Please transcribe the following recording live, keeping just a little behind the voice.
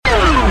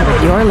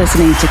You're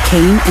listening to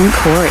Kane and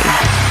Corey.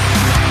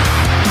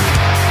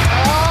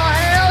 Oh,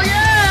 hell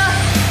yeah!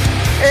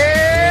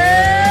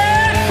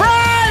 It's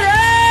Friday!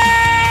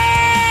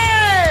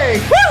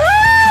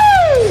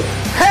 Woohoo!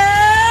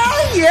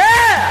 Hell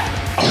yeah!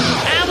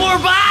 And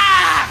we're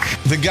back!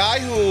 The guy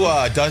who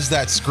does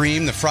that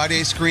scream, the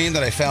Friday scream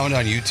that I found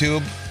on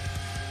YouTube,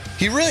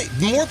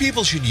 more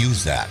people should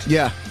use that.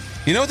 Yeah.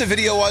 You know what the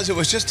video was? It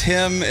was just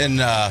him and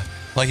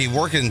like he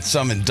worked in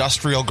some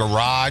industrial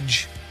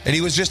garage, and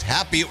he was just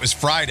happy it was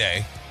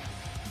Friday,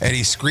 and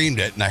he screamed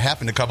it, and I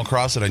happened to come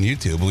across it on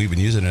YouTube, and we've been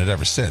using it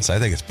ever since. I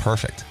think it's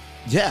perfect.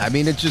 Yeah, I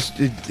mean,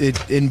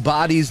 it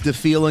embodies the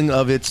feeling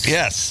of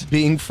its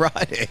being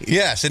Friday.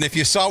 Yes, and if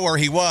you saw where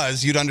he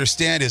was, you'd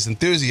understand his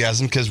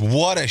enthusiasm, because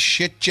what a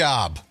shit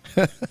job.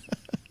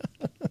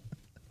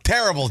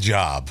 Terrible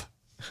job.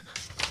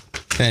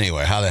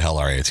 Anyway, how the hell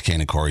are you? It's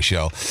Kane and Corey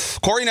show.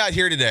 Corey not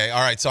here today.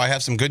 All right, so I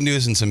have some good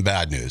news and some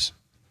bad news.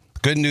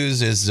 Good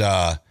news is,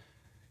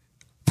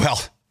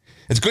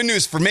 it's good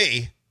news for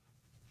me,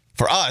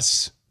 for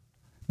us.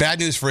 Bad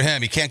news for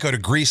him. He can't go to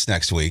Greece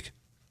next week.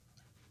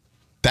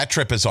 That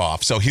trip is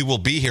off, so he will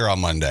be here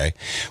on Monday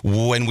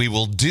when we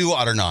will do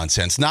Utter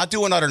Nonsense. Not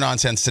doing Utter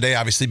Nonsense today,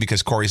 obviously,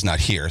 because Corey's not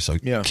here, so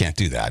can't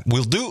do that.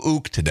 We'll do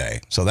Ook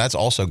today, so that's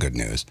also good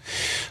news.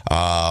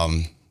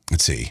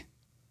 Let's see.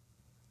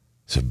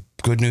 So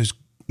good news,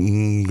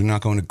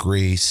 not going to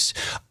Greece.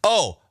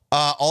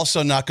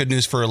 Also not good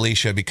news for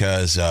Alicia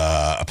because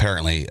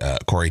apparently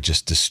Corey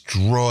just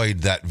destroyed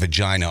that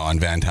vagina on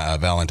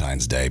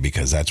Valentine's Day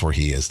because that's where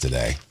he is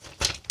today.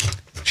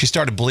 She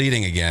started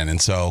bleeding again,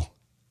 and so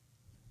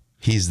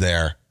he's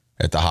there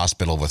at the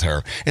hospital with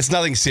her. It's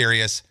nothing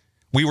serious.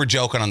 We were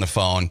joking on the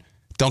phone.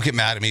 Don't get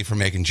mad at me for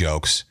making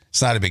jokes.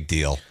 It's not a big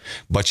deal.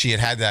 But she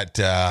had that,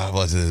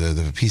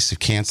 the piece of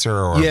cancer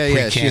or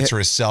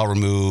precancerous cell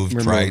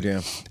removed, right?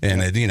 Yeah.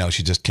 And,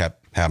 she just kept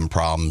having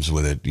problems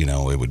with it.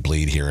 It would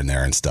bleed here and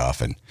there and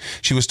stuff. And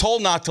she was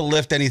told not to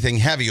lift anything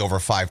heavy over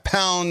 5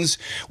 pounds.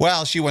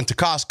 Well, she went to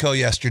Costco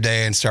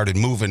yesterday and started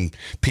moving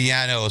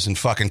pianos and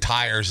fucking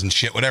tires and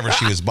shit, whatever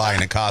she was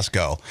buying at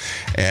Costco,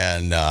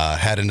 and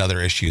had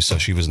another issue. So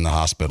she was in the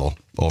hospital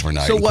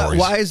overnight. So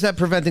why is that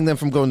preventing them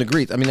from going to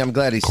Greece? I mean, I'm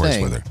glad he's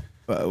staying. With her.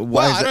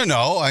 I don't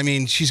know. I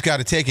mean, she's got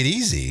to take it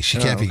easy. She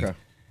can't be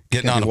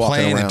getting on a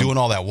plane and doing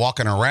all that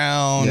walking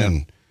around. Yeah.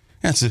 And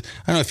I don't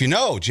know if you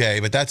know, Jay,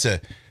 but that's a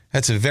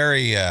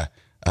very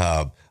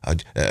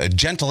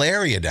gentle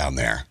area down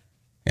there.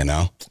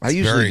 I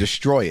usually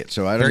destroy it,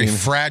 so I don't. Very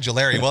fragile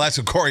area. Well, that's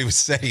what Corey was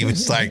saying. He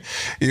was like,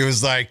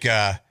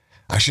 I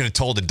should have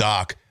told the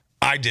doc.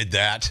 I did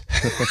that.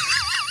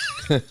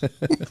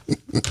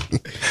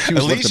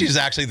 At least she's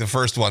actually the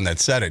first one that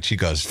said it. She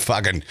goes,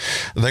 fucking,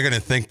 they're going to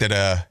think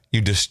that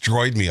you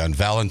destroyed me on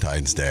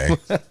Valentine's Day.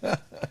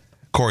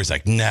 Corey's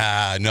like,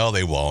 nah, no,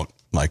 they won't.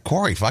 I'm like,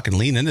 Corey, fucking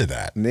lean into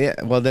that. Yeah,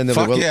 well, then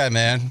yeah,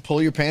 man.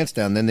 Pull your pants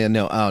down. Then they'll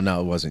know, oh,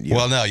 no, it wasn't you.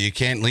 Well, no, you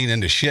can't lean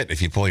into shit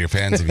if you pull your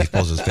pants, if he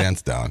pulls his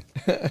pants down.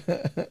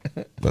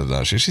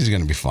 But she's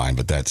going to be fine,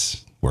 but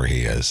that's where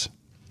he is.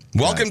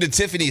 Welcome to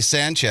Tiffany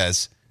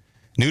Sanchez,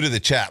 new to the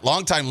chat,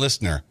 longtime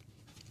listener.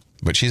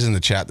 But she's in the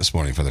chat this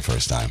morning for the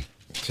first time.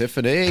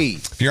 Tiffany.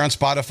 If you're on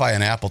Spotify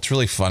and Apple, it's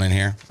really fun in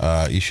here.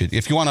 You should.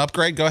 If you want to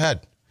upgrade, go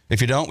ahead.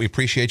 If you don't, we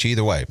appreciate you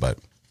either way. But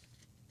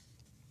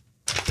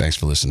thanks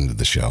for listening to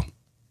the show.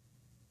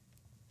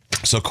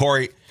 So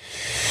Corey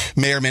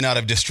may or may not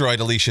have destroyed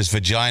Alicia's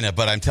vagina,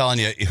 but I'm telling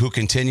you, who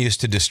continues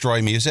to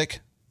destroy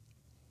music?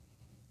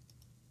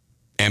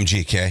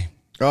 MGK.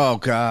 Oh,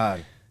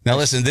 God. Now,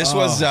 listen, this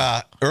was,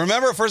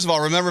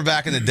 remember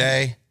back in the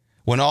day,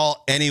 when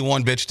all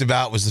anyone bitched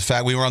about was the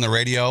fact we were on the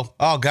radio.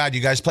 Oh, God,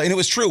 you guys play. And it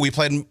was true. We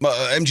played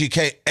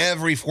MGK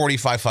every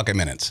 45 fucking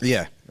minutes.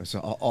 Yeah. It's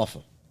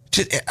awful.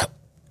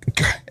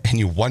 And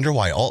you wonder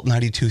why Alt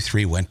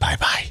 92.3 went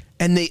bye-bye.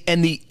 And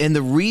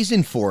the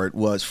reason for it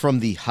was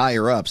from the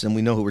higher ups, and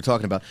we know who we're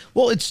talking about.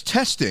 Well, it's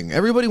testing.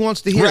 Everybody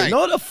wants to hear it.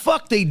 No, the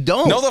fuck they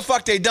don't. No, the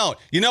fuck they don't.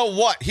 You know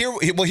what? Here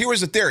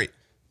was the theory.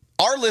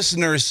 Our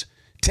listeners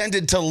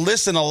tended to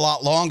listen a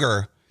lot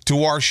longer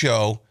to our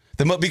show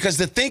because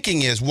the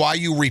thinking is why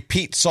you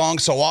repeat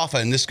songs so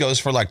often. This goes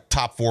for like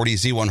top 40,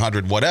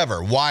 Z100,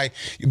 whatever. Why?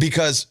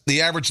 Because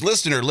the average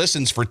listener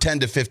listens for 10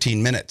 to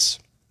 15 minutes.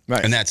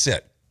 Right. And that's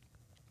it.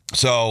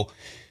 So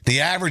the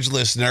average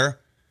listener,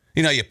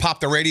 you pop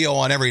the radio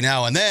on every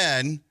now and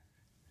then,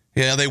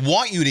 they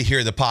want you to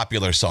hear the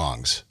popular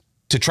songs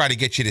to try to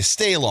get you to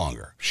stay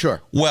longer.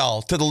 Sure.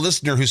 Well, to the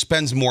listener who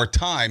spends more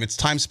time, it's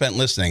time spent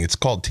listening. It's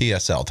called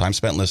TSL, time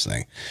spent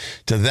listening.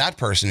 To that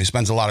person who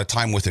spends a lot of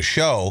time with the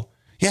show,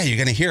 yeah, you're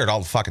going to hear it all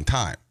the fucking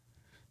time.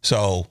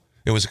 So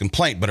it was a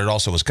complaint, but it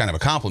also was kind of a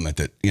compliment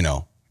that,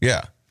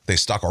 they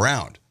stuck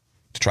around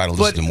to try to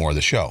listen to more of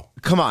the show.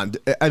 Come on.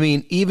 I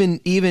mean,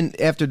 even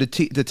after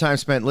the time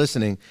spent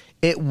listening,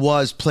 it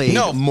was played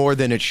more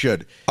than it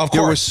should. Of course.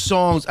 There were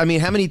songs. I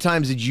mean, how many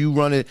times did you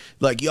run it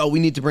like,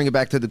 we need to bring it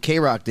back to the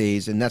K-Rock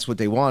days, and that's what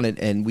they wanted,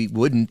 and we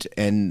wouldn't,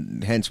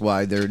 and hence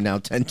why they're now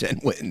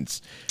 10-10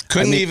 wins.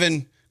 Couldn't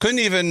even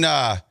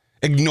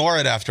ignore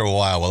it after a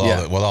while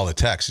with all the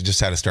text. You just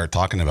had to start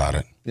talking about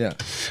it. Yeah.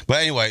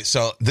 But anyway,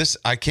 so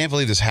I can't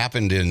believe this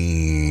happened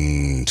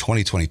in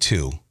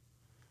 2022.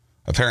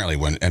 Apparently,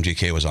 when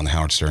MGK was on the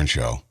Howard Stern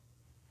show.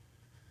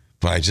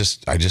 But I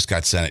just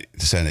got sent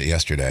it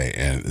yesterday,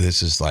 and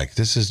this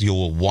is you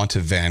will want to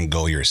Van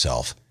Gogh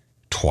yourself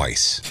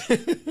twice.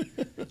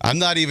 I'm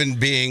not even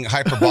being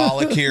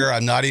hyperbolic here.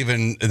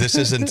 This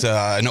isn't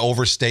an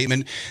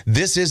overstatement.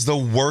 This is the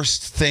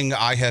worst thing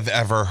I have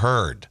ever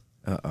heard.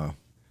 Uh-oh.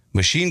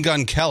 Machine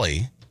Gun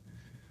Kelly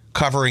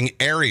covering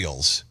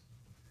Aerials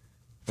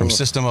from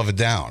System of a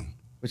Down.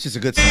 Which is a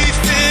good song.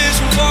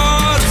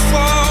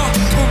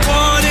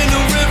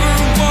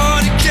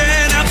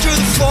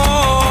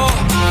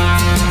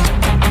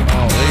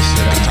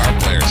 Guitar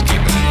players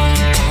keeping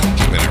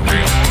it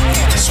real.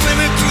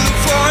 Swimming through the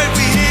void,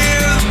 we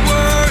hear the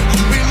word.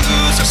 We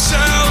lose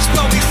ourselves,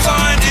 but we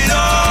find it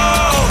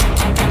all.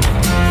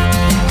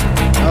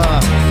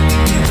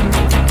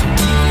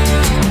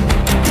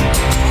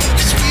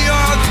 Cause we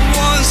are the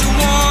ones who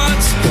want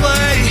to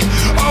play.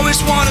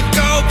 Always want to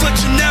go, but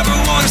you never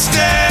want to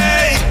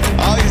stay.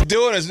 All he's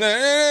doing is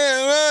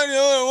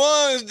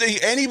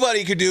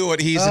anybody could do what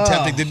he's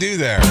attempting to do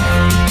there.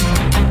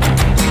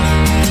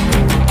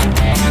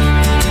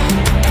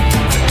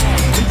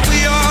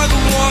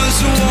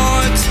 Who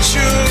want to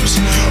choose,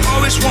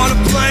 always want to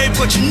play,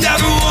 but you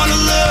never want to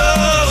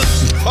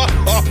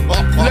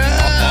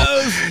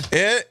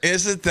lose.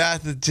 Isn't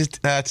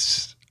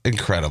that's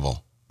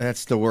incredible?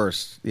 That's the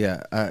worst.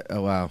 Yeah.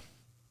 Oh wow.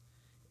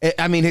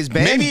 I mean, his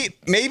band.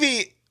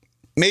 Maybe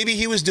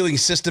he was doing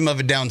System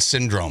of a Down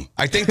syndrome.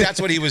 I think that's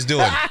what he was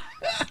doing.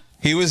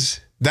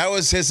 That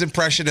was his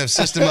impression of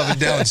System of a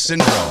Down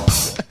syndrome.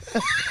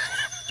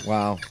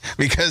 Wow.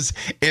 Because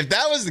if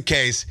that was the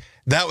case,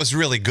 that was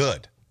really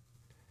good.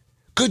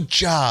 Good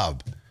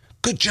job.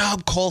 Good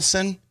job,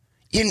 Colson.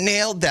 You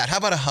nailed that. How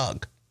about a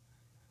hug?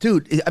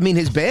 Dude, I mean,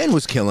 his band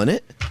was killing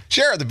it.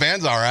 Sure, the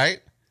band's all right.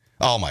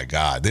 Oh, my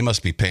God. They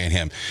must be paying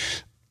him.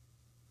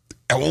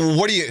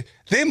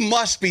 They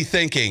must be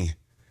thinking,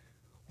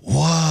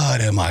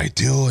 what am I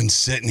doing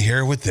sitting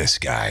here with this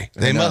guy?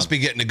 They must be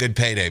getting a good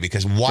payday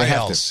because why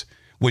else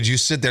would you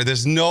sit there?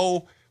 There's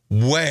no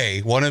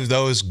way one of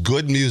those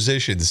good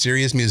musicians,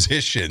 serious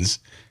musicians,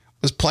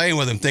 was playing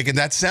with him thinking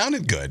that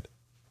sounded good.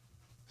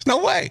 There's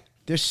no way.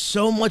 There's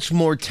so much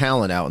more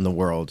talent out in the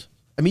world.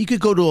 I mean, you could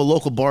go to a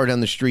local bar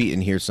down the street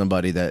and hear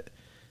somebody and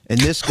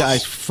this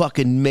guy's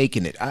fucking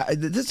making it.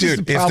 This is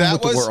the problem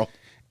with the world.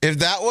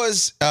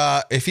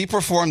 If he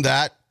performed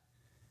that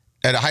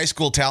at a high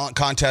school talent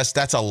contest,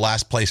 that's a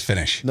last place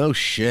finish. No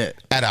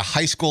shit. At a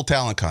high school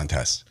talent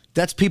contest.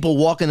 That's people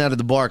walking out of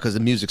the bar because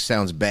the music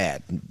sounds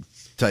bad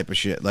type of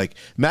shit. Like,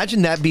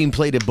 imagine that being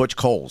played at Butch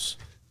Cole's.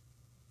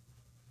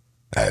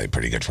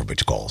 Pretty good for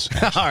Butch Cole's.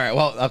 All right,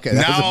 well, okay.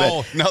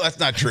 No, that's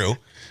not true.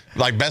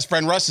 Like Best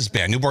Friend Russ's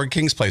band, Newborn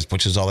Kings plays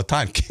Butch's all the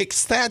time.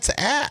 Kicks that's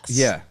ass.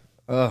 Yeah.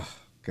 Oh,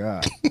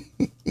 God.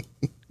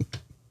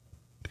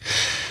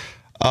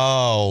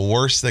 Oh,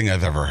 worst thing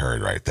I've ever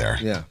heard right there.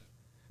 Yeah.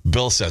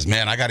 Bill says,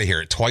 man, I got to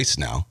hear it twice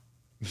now.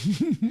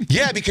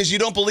 Yeah, because you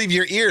don't believe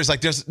your ears. Like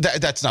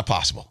that's not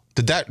possible.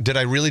 Did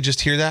I really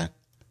just hear that?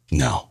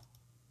 No.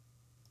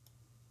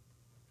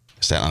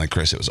 Stanley and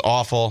Chris, it was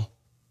awful.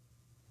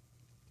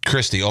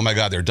 Christy, oh my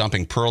God, they're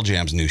dumping Pearl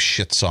Jam's new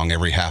shit song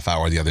every half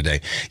hour the other day.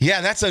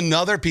 Yeah, that's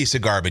another piece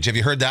of garbage. Have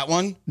you heard that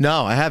one?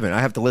 No, I haven't.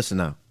 I have to listen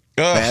now.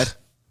 Ugh. Bad?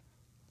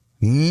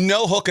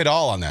 No hook at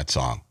all on that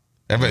song.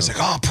 Everybody's like,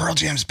 oh, Pearl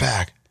Jam's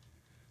back.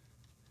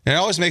 And it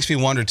always makes me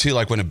wonder, too,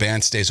 like when a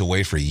band stays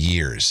away for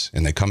years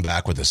and they come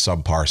back with a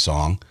subpar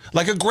song,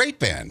 like a great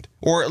band,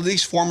 or at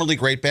least formerly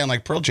great band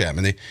like Pearl Jam.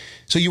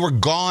 So you were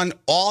gone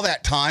all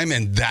that time,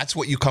 and that's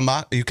what you come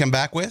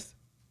back with?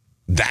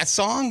 That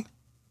song?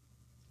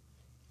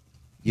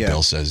 Yeah.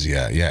 Bill says,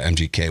 yeah,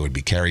 MGK would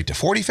be carried to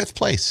 45th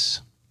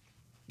place.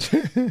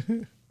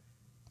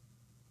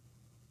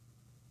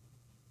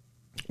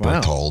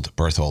 Wow.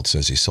 Berthold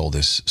says he sold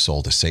his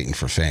soul to Satan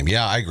for fame.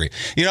 Yeah, I agree.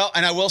 You know,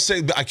 and I will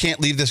say, I can't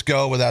leave this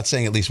go without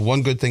saying at least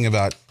one good thing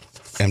about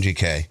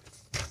MGK.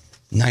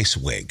 Nice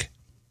wig.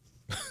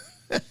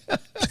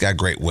 He's got a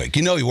great wig.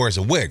 You know he wears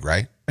a wig,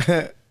 right?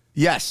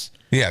 Yes.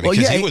 Yeah,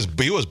 because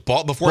he was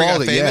bald before he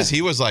got famous. Yeah.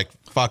 He was like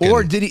fucking.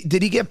 Or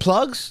did he get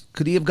plugs?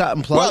 Could he have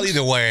gotten plugs? Well,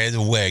 either way, it's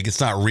a wig. It's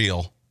not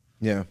real.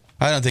 Yeah.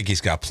 I don't think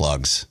he's got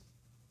plugs.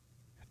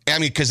 I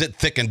mean, because it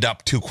thickened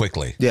up too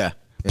quickly. Yeah.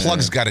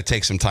 Plugs got to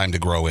take some time to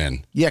grow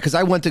in. Yeah, because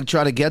I went to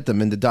try to get them,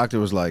 and the doctor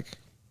was like,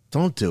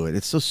 don't do it.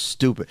 It's so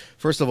stupid.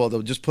 First of all,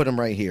 they'll just put them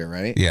right here,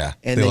 right? Yeah,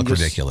 and they look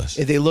ridiculous.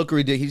 They look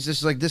ridiculous. He's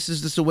just like, this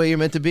is just the way you're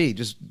meant to be.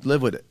 Just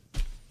live with it.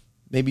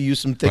 Maybe use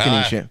some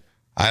thickening shit.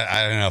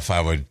 I don't know if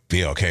I would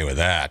be okay with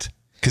that.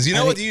 Because you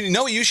know what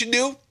you should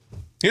do?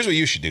 Here's what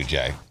you should do,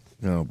 Jay.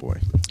 Oh, boy.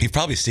 You've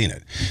probably seen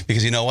it.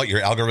 Because you know what? Your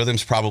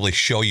algorithms probably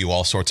show you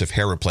all sorts of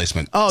hair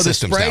replacement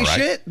systems now, right? Oh, the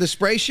spray shit? The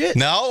spray shit?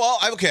 No,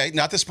 well, okay,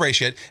 not the spray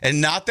shit. And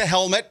not the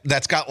helmet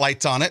that's got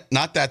lights on it.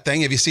 Not that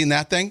thing. Have you seen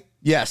that thing?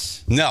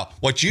 Yes. No.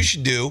 What you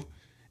should do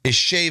is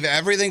shave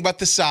everything but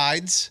the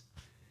sides.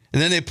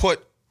 And then they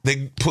put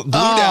They put glue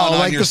down on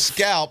like your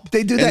scalp.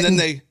 They do that, and then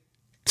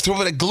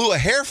they glue a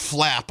hair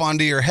flap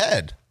onto your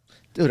head.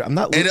 Dude, I'm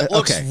not. And it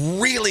looks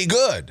really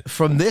good.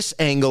 From this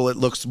angle, it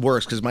looks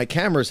worse because my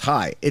camera's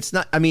high. It's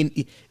not. I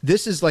mean,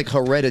 this is like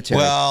hereditary.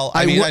 Well,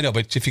 I mean, I know,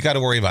 but if you got to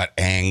worry about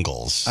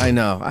angles, I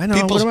know.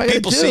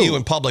 People see you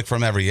in public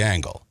from every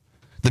angle.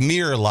 The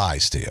mirror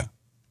lies to you,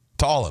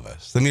 to all of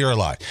us. The mirror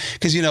lies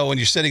because when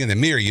you're sitting in the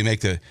mirror, you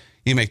make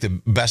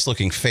the best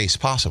looking face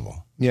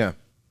possible. Yeah,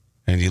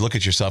 and you look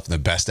at yourself in the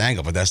best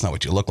angle, but that's not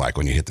what you look like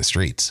when you hit the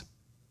streets.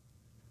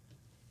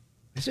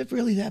 Is it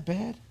really that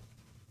bad?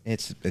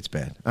 It's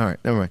bad. All right,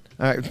 never mind.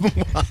 All right,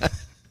 move on.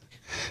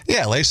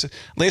 Yeah, lay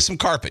some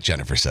carpet.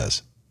 Jennifer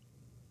says.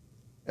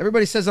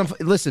 Everybody says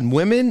listen.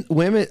 Women.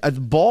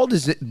 Bald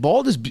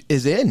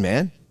is in,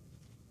 man.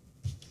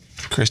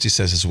 Christy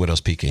says his widow's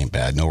peak ain't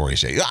bad. No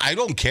worries. I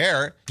don't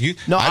care. I'm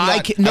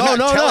not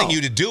telling you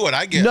to do it.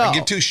 I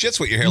give two shits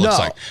what your hair looks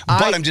like.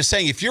 But I'm just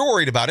saying, if you're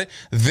worried about it,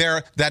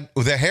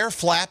 the hair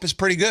flap is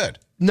pretty good.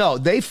 No,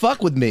 they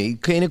fuck with me.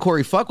 Kane and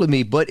Corey fuck with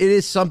me, but it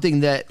is something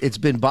that it's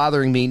been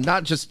bothering me,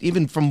 not just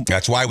even from...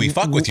 That's why we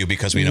fuck with you,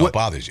 because we know it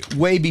bothers you.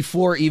 Way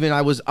before even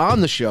I was on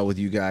the show with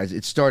you guys,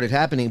 it started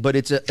happening, but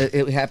it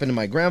happened to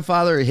my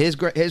grandfather, his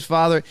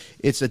father.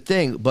 It's a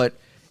thing, but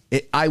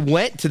I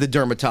went to the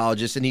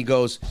dermatologist, and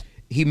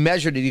he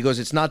measured it. He goes,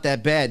 it's not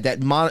that bad.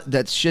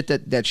 That shit,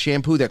 that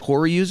shampoo that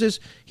Corey uses,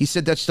 he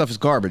said that stuff is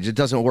garbage. It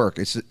doesn't work.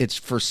 It's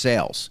for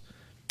sales.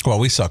 Well,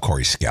 we saw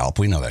Corey's scalp.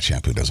 We know that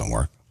shampoo doesn't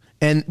work.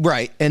 And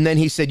then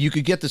he said you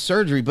could get the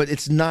surgery, but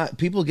it's not.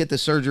 People get the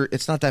surgery.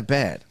 It's not that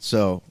bad.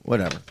 So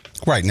whatever.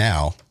 Right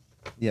now.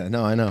 Yeah,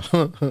 no, I know.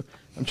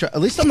 At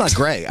least I'm not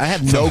gray. I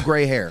have no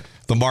gray hair.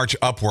 The march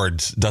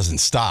upwards doesn't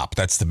stop.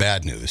 That's the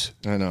bad news.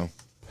 I know.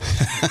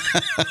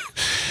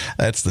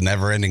 That's the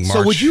never-ending march.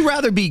 So would you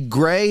rather be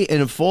gray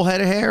and a full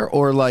head of hair,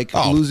 or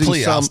losing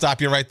please, some? I'll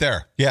stop you right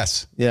there.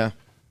 Yes. Yeah.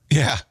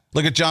 Yeah.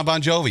 Look at John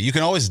Bon Jovi. You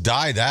can always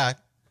dye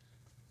that.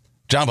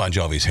 John Bon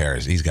Jovi's hair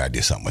he's got to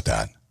do something with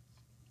that.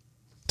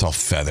 It's all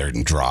feathered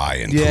and dry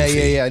and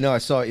poofy. Yeah. No, I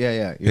saw it.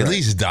 Yeah. At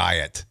least dye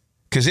it,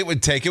 because it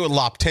would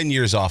lop 10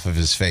 years off of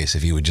his face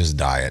if he would just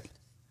dye it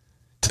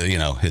to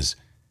his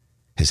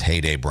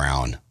heyday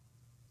brown.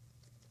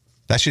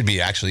 That should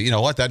be actually, you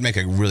know what? That'd make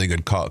a really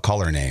good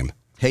color name.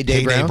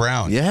 Heyday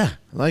Brown. Yeah,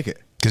 I like it.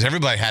 Because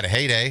everybody had a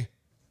heyday.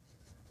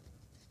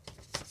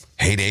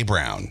 Heyday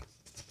Brown.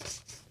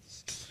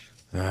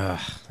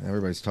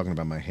 Everybody's talking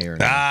about my hair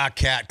now.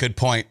 Kat, good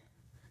point.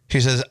 She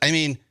says, I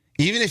mean,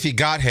 even if you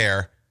got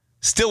hair,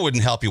 still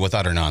wouldn't help you with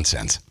utter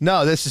nonsense.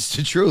 No, this is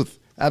the truth.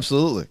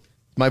 Absolutely.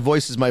 My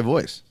voice is my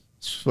voice.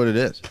 That's what it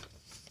is.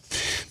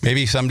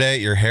 Maybe someday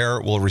your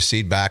hair will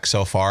recede back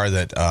so far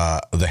that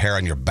the hair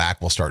on your back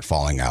will start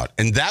falling out.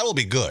 And that'll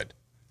be good.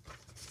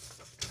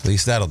 At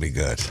least that'll be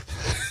good.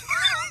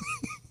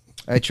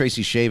 I had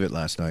Tracy shave it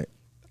last night.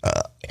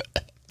 I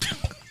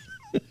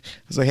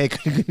was like, hey,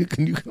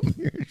 can you come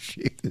here and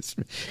shave this?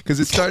 Because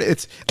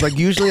it's like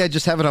usually I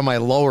just have it on my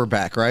lower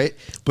back, right?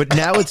 But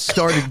now it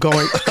started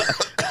going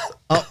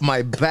up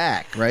my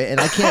back, right?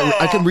 And I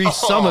can reach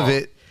some of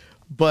it,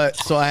 but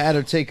so I had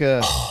to take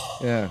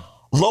yeah.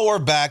 Lower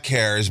back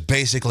hair is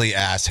basically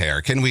ass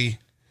hair. Can we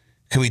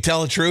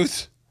tell the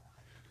truth?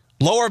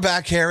 Lower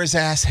back hair is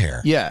ass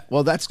hair. Yeah,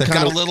 well, that's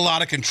got a little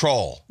out of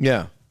control.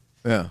 Yeah.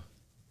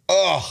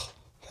 Oh,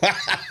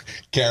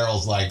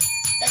 Carol's like,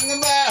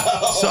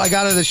 so I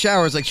got out of the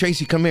shower. I was like,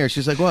 Tracy, come here.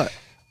 She's like, what?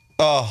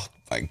 Oh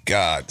my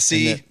God!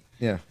 See,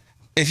 yeah.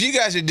 If you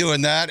guys are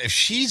doing that, if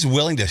she's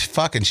willing to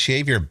fucking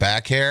shave your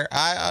back hair,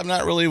 I'm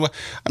not really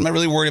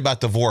worried about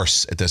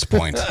divorce at this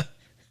point.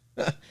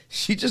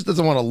 She just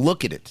doesn't want to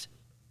look at it.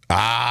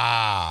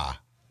 Yeah,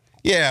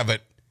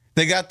 but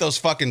they got those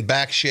fucking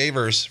back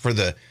shavers for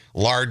the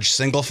large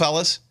single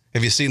fellas.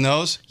 Have you seen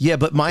those? Yeah,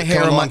 but my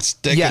hair on my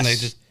stick, and they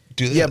just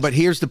do this. Yeah, but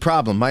here's the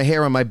problem. My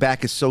hair on my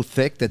back is so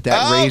thick that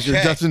razor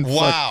doesn't.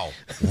 Wow.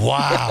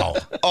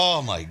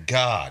 Oh my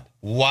God.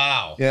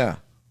 Wow. Yeah.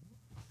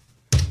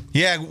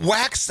 Yeah,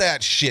 wax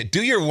that shit.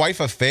 Do your wife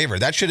a favor.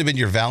 That should have been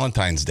your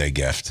Valentine's Day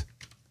gift.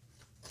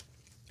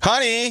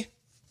 Honey,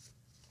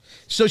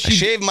 so I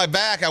shaved my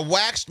back. I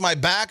waxed my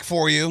back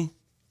for you.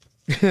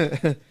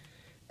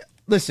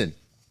 Listen,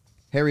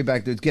 hairy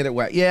back dudes, get it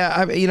waxed. Yeah,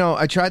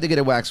 I tried to get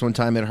it waxed one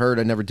time. It hurt.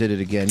 I never did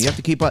it again. You have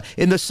to keep up.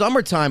 In the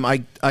summertime,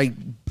 I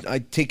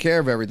take care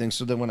of everything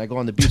so that when I go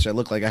on the beach, I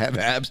look like I have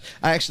abs.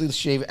 I actually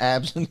shave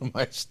abs into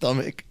my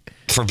stomach.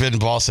 Forbidden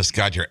Ball says,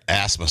 God, your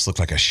ass must look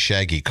like a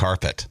shaggy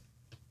carpet.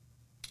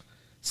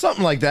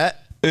 Something like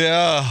that.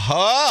 Yeah.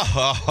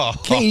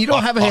 King, you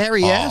don't have a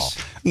hairy ass?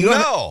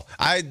 No.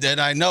 I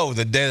know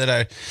the day that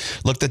I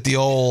looked at the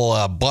old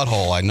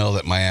butthole, I know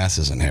that my ass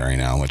isn't hairy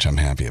now, which I'm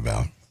happy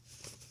about.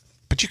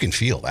 But you can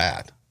feel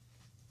that.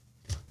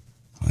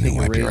 I didn't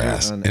wipe your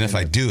ass. And if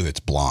I do, it's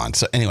blonde.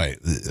 So anyway,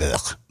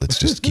 let's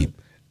just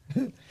keep...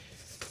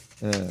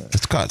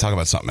 let's talk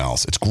about something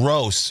else. It's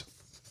gross,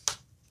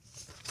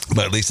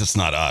 but at least it's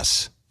not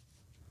us.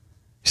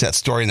 You see that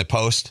story in the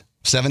Post?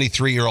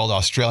 73-year-old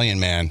Australian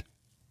man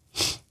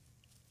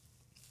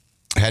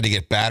had to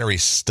get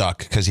batteries stuck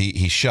because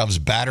he shoves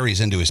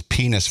batteries into his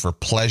penis for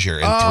pleasure,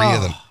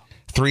 and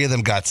three of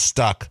them got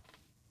stuck.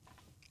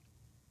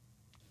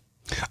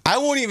 I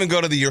won't even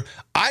go to the urine.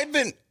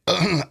 I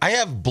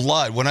have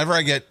blood whenever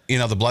I get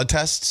the blood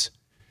tests,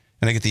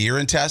 and I get the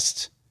urine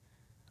tests.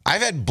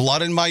 I've had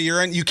blood in my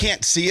urine. You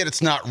can't see it;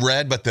 it's not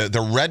red, but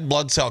the red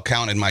blood cell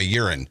count in my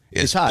urine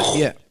is hot.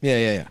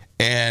 Yeah.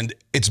 And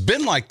it's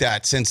been like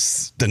that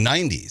since the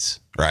 90s,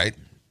 right?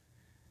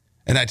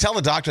 And I tell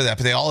the doctor that,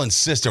 but they all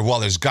insist, well,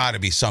 there's got to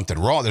be something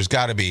wrong. There's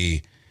got to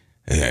be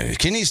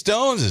kidney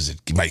stones. Is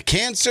it my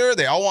cancer?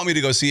 They all want me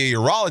to go see a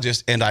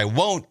urologist, and I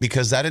won't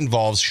because that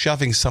involves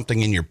shoving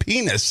something in your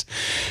penis,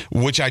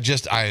 which I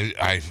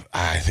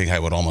think I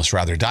would almost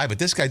rather die. But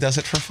this guy does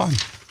it for fun.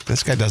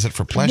 This guy does it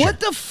for pleasure. What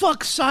the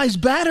fuck size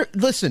battery?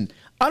 Listen,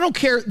 I don't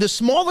care. The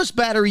smallest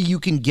battery you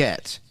can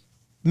get,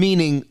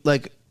 meaning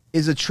like,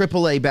 is a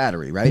AAA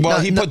battery, right?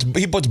 Well,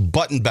 he puts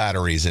button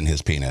batteries in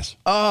his penis.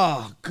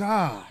 Oh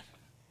God.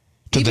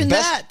 Even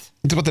that.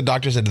 That's what the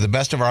doctor said. To the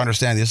best of our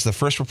understanding, this is the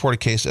first reported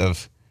case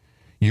of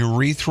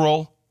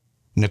urethral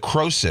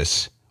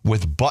necrosis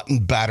with button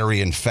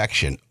battery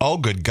infection. Oh,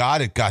 good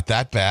God, it got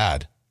that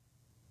bad.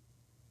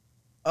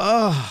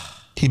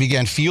 He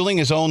began fueling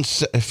his own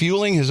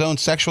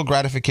sexual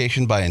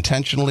gratification by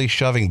intentionally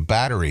shoving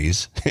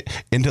batteries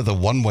into the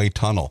one-way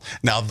tunnel.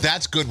 Now,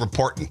 that's good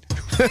reporting.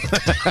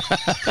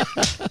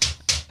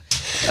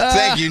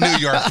 Thank you, New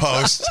York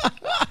Post.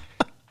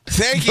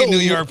 Thank you, New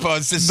York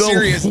Post. It's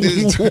serious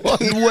news.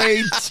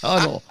 One-way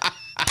tunnel.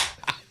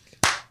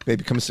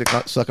 Baby, come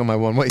suck on my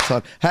one-way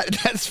tunnel.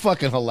 That's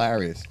fucking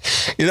hilarious.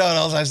 You know what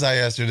else I saw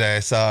yesterday? I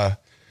saw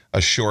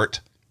a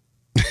short.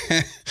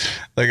 The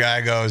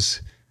guy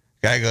goes,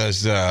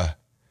 I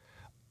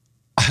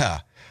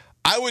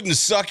wouldn't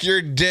suck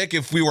your dick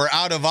if we were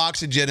out of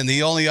oxygen and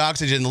the only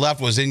oxygen left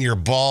was in your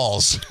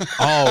balls.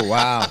 Oh,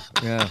 wow.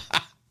 Yeah.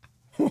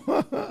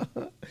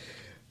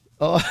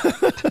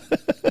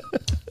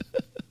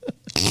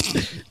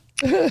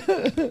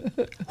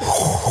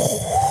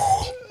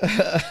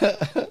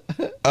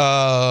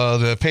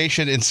 The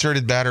patient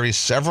inserted batteries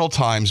several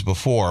times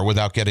before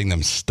without getting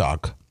them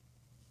stuck.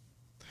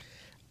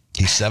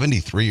 He's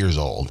 73 years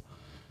old.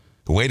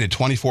 Waited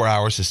 24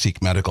 hours to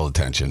seek medical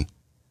attention.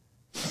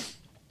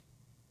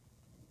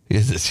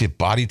 His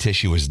body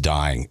tissue was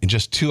dying in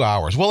just 2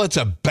 hours. Well, it's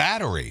a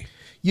battery.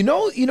 You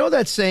know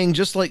that saying,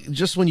 just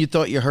when you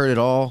thought you heard it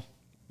all,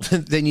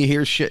 then you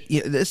hear shit.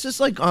 Yeah, this is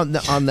like on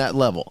that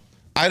level.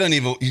 I don't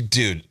even,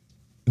 dude,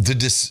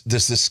 this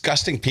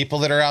disgusting people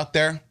that are out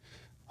there.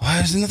 Oh,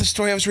 there's another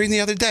story I was reading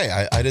the other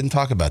day. I didn't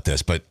talk about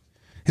this, but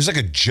he's like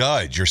a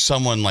judge or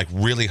someone like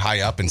really high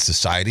up in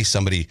society,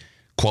 somebody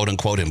quote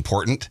unquote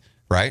important,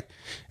 right?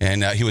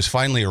 And he was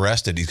finally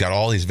arrested. He's got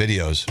all these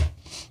videos.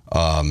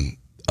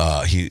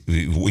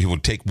 He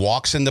would take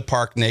walks in the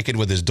park naked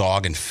with his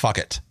dog and fuck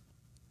it.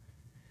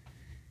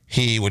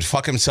 He would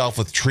fuck himself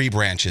with tree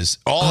branches.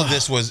 All of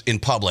this was in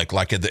public,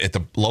 like at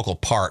the local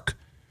park,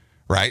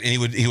 right?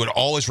 And he would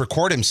always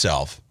record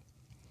himself.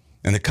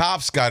 And the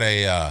cops got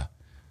a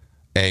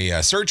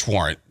search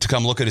warrant to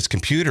come look at his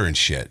computer and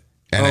shit.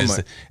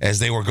 And as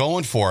they were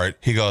going for it,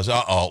 he goes,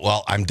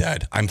 well, I'm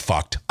dead. I'm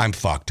fucked.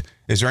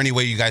 Is there any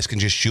way you guys can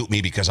just shoot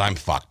me because I'm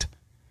fucked?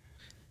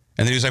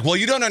 And then he was like, well,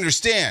 you don't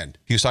understand.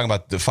 He was talking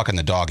about the fucking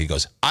the dog. He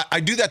goes, I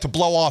do that to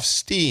blow off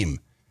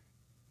steam.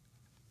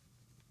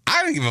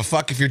 I don't give a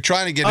fuck if you're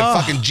trying to get a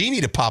fucking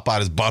genie to pop out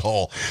his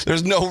butthole.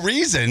 There's no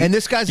reason. And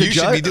this guy's a judge.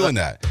 You should be doing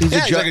that.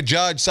 He's like a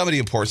judge, somebody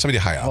important, somebody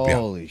high up.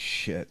 Holy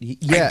shit.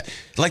 Yeah.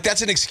 Like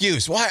that's an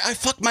excuse. Why? I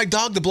fucked my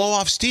dog to blow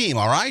off steam.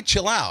 All right?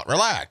 Chill out.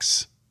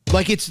 Relax.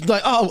 Like it's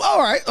like, oh,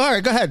 all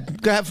right, go ahead,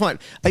 have fun.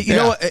 You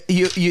know what?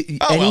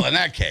 Well, in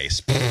that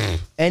case,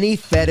 any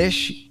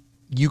fetish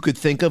you could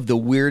think of, the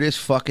weirdest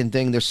fucking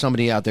thing. There's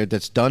somebody out there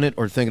that's done it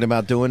or thinking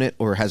about doing it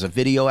or has a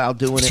video out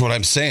doing it. That's what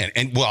I'm saying.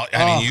 And well,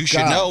 I mean, you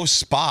should know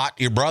Spot,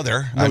 your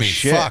brother. No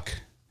shit. Fuck.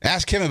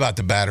 Ask him about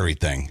the battery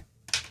thing.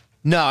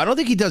 No, I don't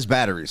think he does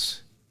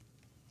batteries.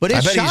 But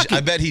it's shocking.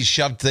 I bet he's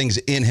shoved things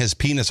in his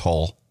penis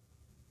hole.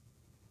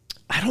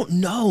 I don't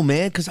know,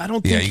 man, because I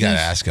don't think. Yeah, you got to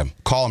ask him.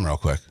 Call him real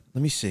quick.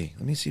 Let me see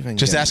if I can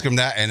just ask him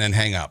that and then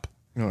hang up.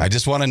 Right. I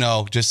just want to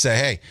know. Just say,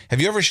 hey, have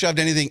you ever shoved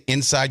anything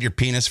inside your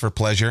penis for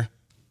pleasure?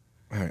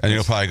 Right, and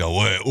you'll probably go,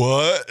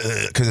 what?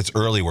 Because it's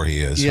early where he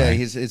is. Yeah, right?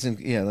 it's in.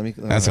 Yeah, let me.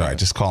 That's all right.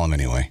 Just call him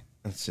anyway.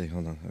 Let's see.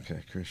 Hold on.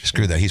 Okay, Christian.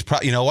 Screw that. He's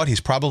probably. You know what? He's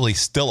probably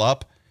still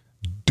up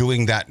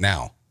doing that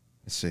now.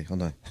 Let's see.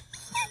 Hold on.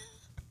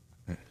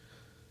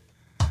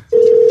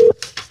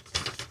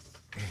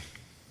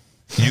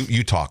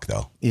 You talk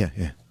though. Yeah.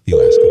 You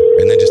ask him,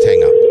 and then just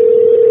hang up.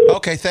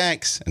 Okay,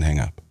 thanks, and hang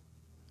up.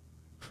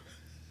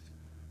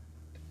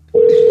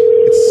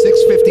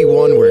 It's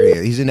 6:51 where he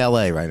is. He's in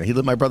L.A. right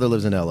now. My brother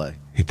lives in L.A.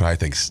 He probably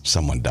thinks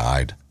someone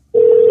died.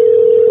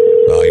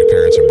 Well, your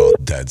parents are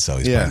both dead, so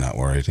he's probably not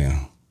worried, you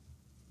know.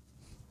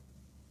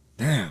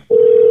 Damn.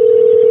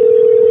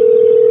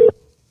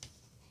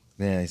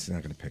 Yeah, he's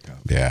not going to pick up.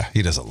 Yeah,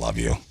 he doesn't love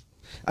you.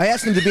 I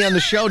asked him to be on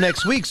the show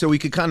next week so we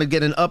could kind of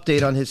get an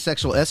update on his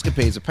sexual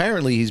escapades.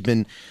 Apparently, he's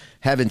been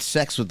having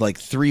sex with like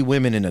 3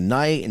 women in a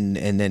night and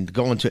then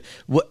going to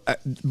what.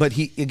 But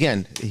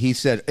he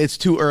said it's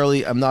too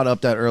early. I'm not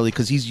up that early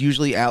because he's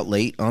usually out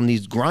late on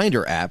these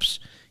grinder apps.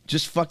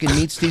 Just fucking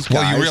meets these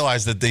guys. Well, you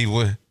realize that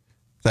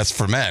that's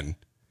for men.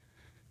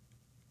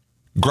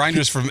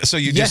 Grinders for so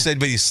you just said,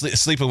 but he's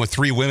sleeping with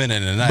 3 women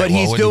in a night. But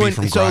he's doing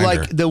so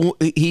Grindr?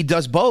 like he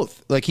does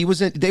both. Like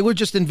they were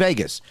just in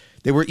Vegas.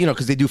 They were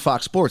because they do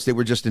Fox Sports. They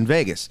were just in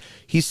Vegas.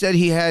 He said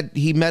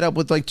he met up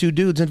with like 2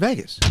 dudes in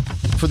Vegas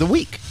for the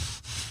week.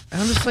 And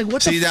I'm just like,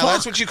 what the fuck? Now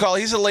that's what you call.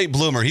 He's a late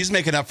bloomer. He's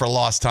making up for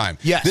lost time.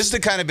 Yes. This is the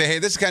kind of behavior.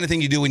 This is the kind of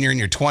thing you do when you're in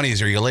your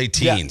 20s or your late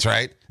teens,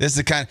 right? This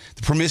is the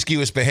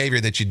promiscuous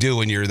behavior that you do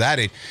when you're that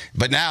age.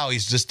 But now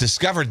he's just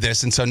discovered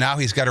this, and so now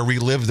he's got to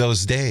relive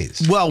those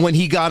days. Well, when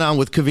he got on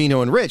with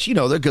Covino and Rich,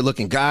 they're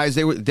good-looking guys.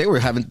 They were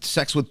having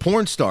sex with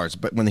porn stars,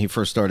 but when he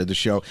first started the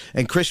show,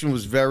 and Christian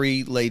was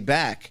very laid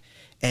back.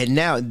 And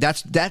now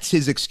that's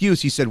his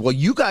excuse. He said, "Well,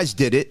 you guys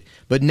did it,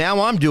 but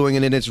now I'm doing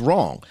it, and it's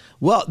wrong."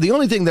 Well, the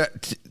only thing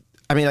that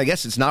I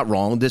guess it's not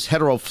wrong. This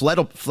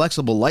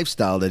flexible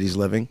lifestyle that he's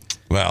living.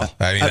 Well,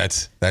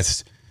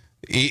 that's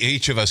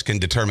each of us can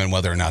determine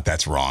whether or not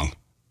that's wrong.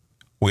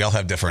 We all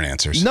have different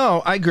answers.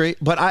 No, I agree.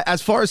 But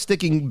as far as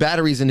sticking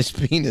batteries in his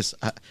penis,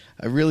 I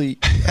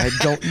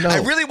don't know.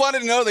 I really wanted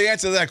to know the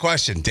answer to that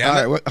question. Damn it. All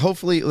right, well,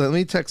 hopefully, let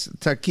me text.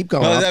 Keep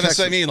going. Well, that's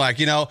what I mean. Like,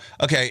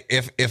 okay,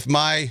 if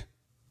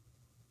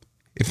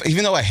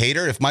even though I hate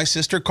her, if my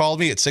sister called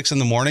me at 6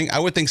 a.m, I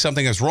would think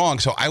something is wrong,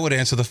 so I would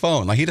answer the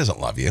phone. Like, he doesn't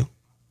love you.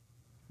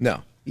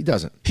 No, he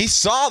doesn't. He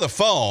saw the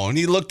phone.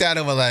 He looked at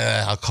it with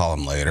I'll call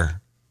him later.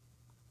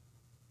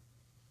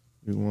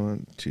 We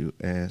want to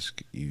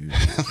ask you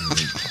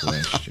a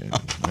question.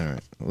 All right,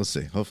 let's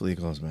see. Hopefully he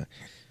calls back.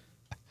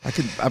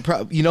 I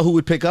probably, who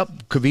would pick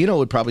up? Covino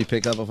would probably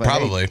pick up if I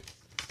probably.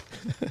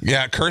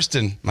 Yeah,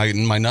 Kirsten, my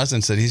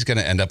cousin said he's going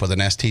to end up with an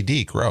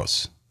STD.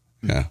 Gross.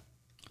 Yeah.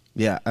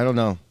 Yeah, I don't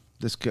know.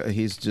 This guy,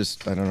 he's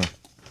just, I don't know.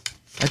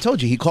 I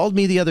told you, he called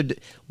me the other day.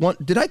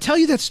 Did I tell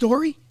you that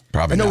story?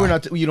 Probably I know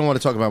not. you don't want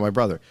to talk about my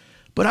brother.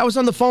 But I was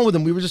on the phone with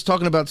him. We were just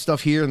talking about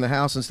stuff here in the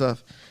house and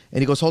stuff. And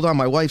he goes, hold on,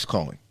 my wife's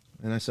calling.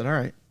 And I said, all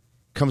right.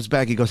 Comes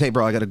back, he goes, hey,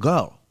 bro, I got to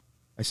go.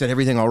 I said,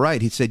 everything all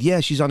right? He said, yeah,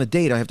 she's on a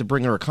date. I have to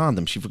bring her a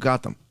condom. She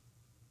forgot them.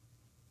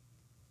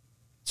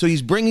 So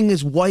he's bringing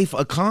his wife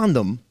a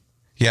condom.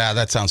 Yeah,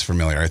 that sounds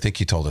familiar. I think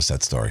you told us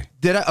that story.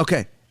 Did I?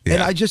 Okay.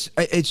 Yeah. And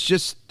it's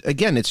just,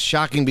 again, it's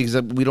shocking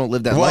because we don't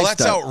live that lifestyle. Well,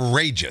 that's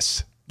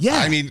outrageous. Yeah.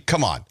 I mean,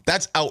 come on.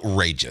 That's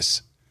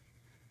outrageous.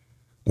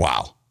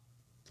 Wow.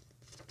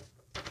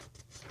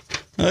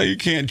 You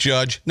can't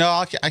judge. No,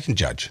 I can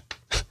judge.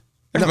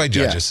 Everybody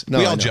judges. Yeah, no,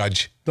 we all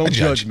judge. Don't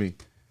judge me.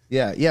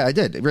 Yeah, I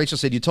did. Rachel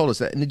said you told us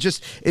that, and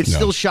it's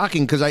still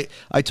shocking because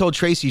I told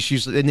Tracy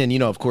and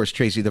then of course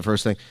Tracy the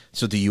first thing.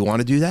 So do you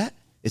want to do that?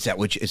 Is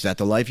that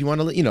the life you want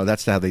to live?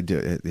 That's how they do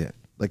it. Yeah,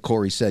 like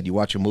Corey said, you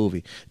watch a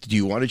movie. Do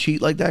you want to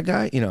cheat like that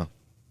guy?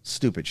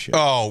 Stupid shit.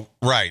 Oh,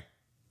 right.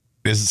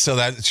 So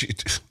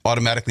that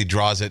automatically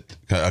draws it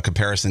a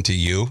comparison to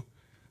you.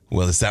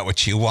 Well, is that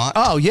what you want?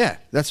 Oh yeah,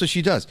 that's what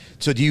she does.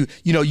 So do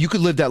you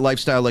could live that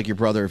lifestyle like your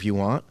brother if you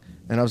want.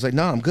 And I was like,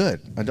 no, I'm good.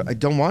 I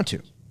don't want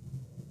to.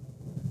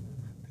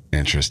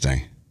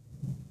 Interesting.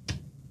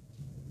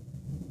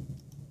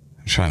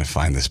 I'm trying to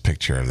find this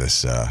picture of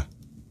this.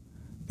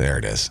 There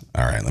it is.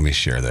 All right, let me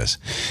share this.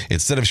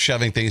 Instead of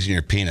shoving things in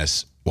your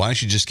penis, why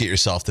don't you just get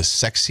yourself the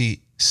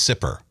sexy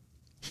sipper?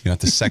 You know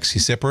what the sexy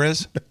sipper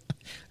is?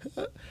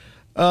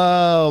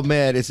 Oh,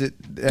 man. Is it?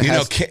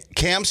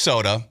 Cam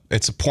Soda,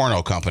 it's a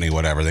porno company,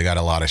 whatever. They got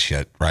a lot of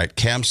shit, right?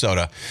 Cam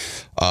Soda,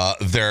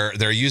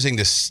 they're using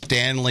the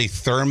Stanley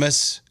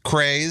thermos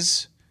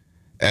craze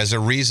as a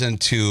reason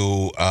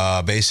to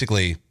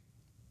basically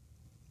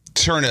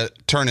turn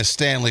a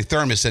Stanley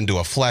thermos into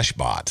a flesh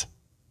bot.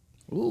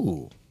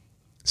 Ooh.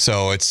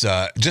 So it's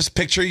just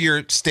picture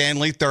your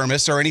Stanley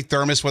thermos or any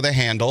thermos with a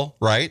handle,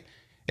 right?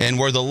 And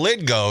where the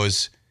lid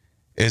goes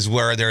is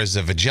where there's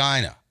a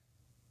vagina.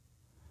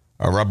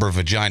 A rubber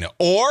vagina.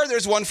 Or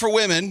there's one for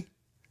women.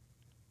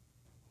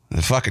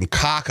 The fucking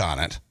cock on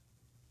it.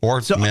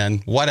 Or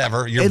men,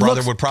 whatever. Your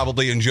brother would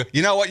probably enjoy.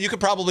 You know what? You could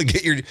probably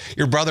get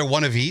your brother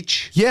one of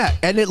each. Yeah,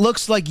 and it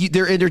looks like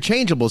they're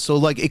interchangeable. So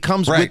like it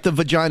comes with the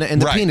vagina and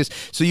the penis.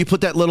 So you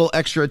put that little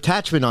extra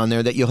attachment on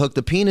there that you hook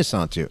the penis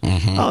onto.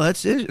 Mm-hmm. Oh,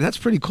 that's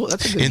pretty cool.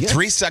 That's a good In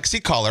 3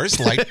 sexy colors,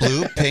 light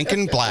blue, pink,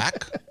 and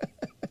black.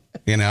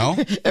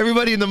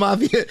 Everybody in the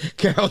mafia.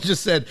 Carol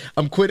just said,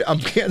 I'm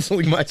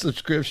canceling my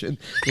subscription.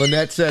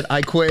 Lynette said,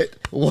 I quit.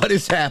 What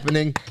is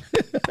happening?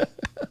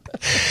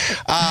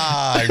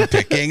 I'm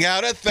picking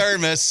out a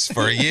thermos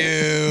for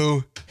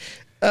you.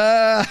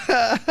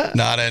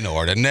 Not an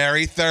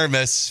ordinary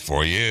thermos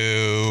for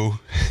you.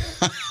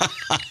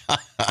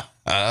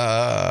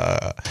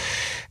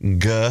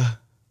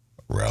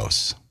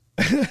 Gross.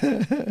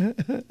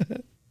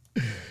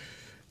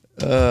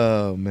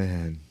 Oh,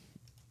 man.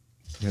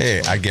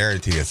 Hey, I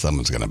guarantee you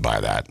someone's going to buy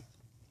that.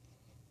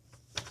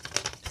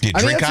 Do you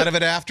drink out of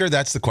it after?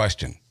 That's the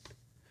question.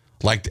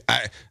 Like,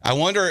 I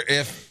wonder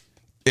if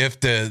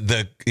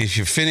if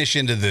you finish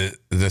into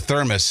the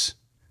thermos,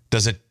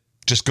 does it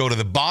just go to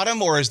the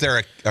bottom, or is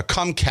there a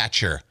cum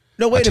catcher?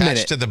 No, wait a minute.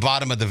 Attached to the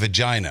bottom of the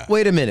vagina.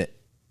 Wait a minute.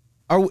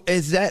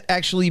 Is that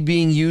actually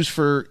being used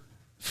for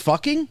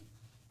fucking?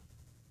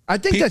 I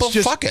think People that's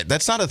just fuck it.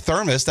 That's not a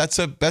thermos. That's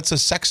a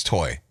sex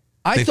toy.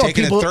 I thought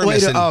people.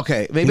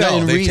 Okay, maybe I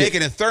didn't read it. They've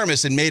taken a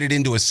thermos and made it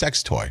into a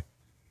sex toy.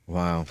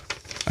 Wow.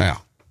 Yeah.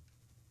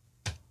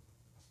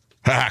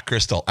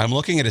 Crystal, I'm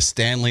looking at a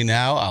Stanley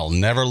now. I'll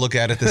never look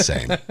at it the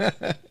same.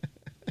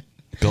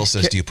 Bill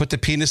says, do you put the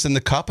penis in the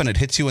cup and it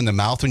hits you in the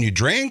mouth when you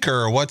drink?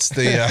 Or what's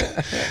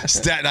the...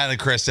 Staten Island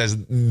Chris says,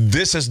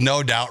 this is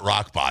no doubt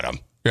rock bottom.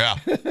 Yeah.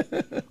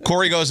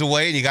 Corey goes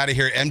away and you got to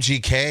hear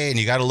MGK and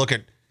you got to look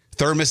at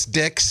thermos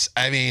dicks.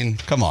 I mean,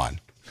 come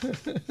on.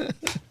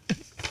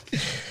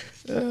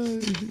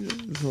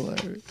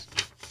 Hilarious.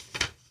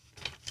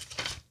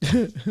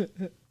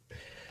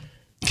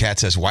 Kat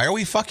says, why are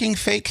we fucking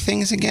fake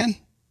things again?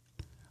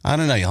 I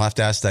don't know. You'll have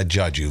to ask that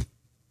judge who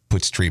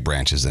puts tree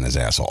branches in his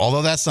asshole.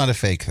 Although that's not a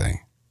fake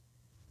thing.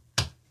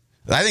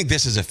 I think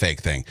this is a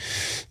fake thing.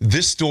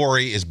 This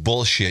story is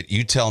bullshit.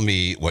 You tell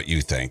me what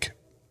you think.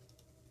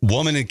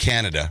 Woman in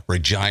Canada,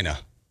 Regina.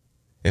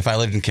 If I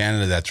lived in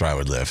Canada, that's where I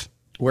would live.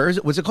 Where is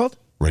it? What's it called?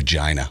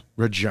 Regina.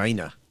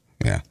 Regina.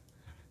 Yeah.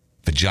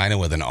 Vagina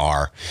with an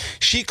R.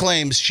 She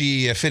claims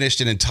she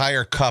finished an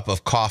entire cup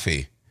of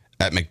coffee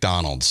at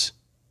McDonald's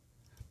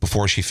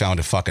before she found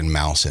a fucking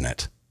mouse in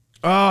it.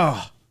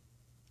 Oh.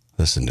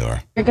 Listen to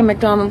her. Drinking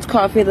McDonald's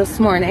coffee this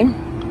morning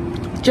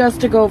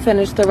just to go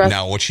finish the rest.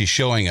 Now, what she's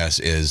showing us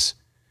is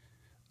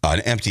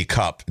an empty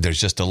cup. There's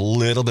just a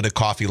little bit of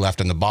coffee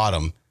left on the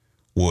bottom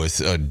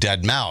with a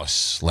dead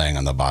mouse laying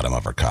on the bottom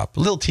of her cup. A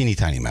little teeny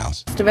tiny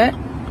mouse. Of it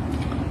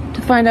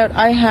to find out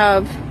I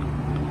have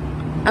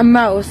a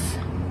mouse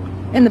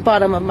in the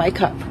bottom of my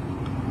cup.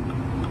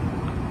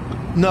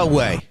 No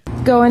way.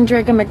 Go and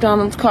drink a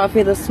McDonald's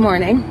coffee this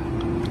morning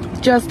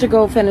just to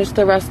go finish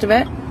the rest of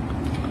it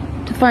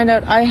to find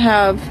out I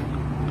have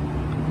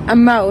a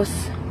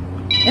mouse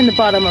in the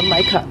bottom of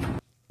my cup.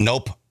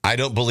 Nope. I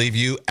don't believe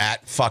you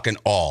at fucking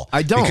all.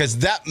 I don't. Because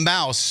that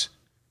mouse,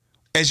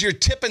 as you're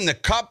tipping the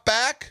cup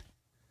back,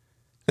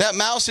 that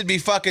mouse would be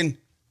fucking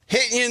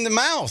hitting you in the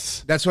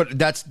mouth. That's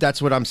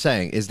what I'm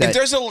saying. Is that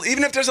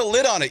even if there's a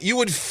lid on it, you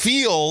would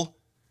feel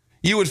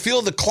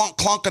the clunk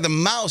clunk of the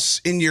mouse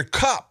in your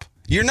cup.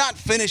 You're not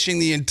finishing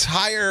the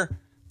entire.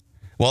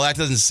 Well, that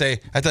doesn't say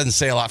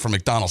a lot for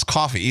McDonald's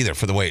coffee either,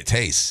 for the way it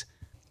tastes.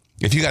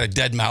 If you got a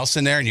dead mouse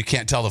in there and you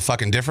can't tell the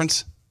fucking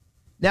difference.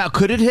 Now,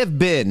 could it have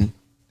been?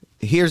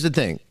 Here's the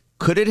thing.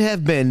 Could it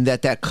have been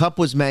that cup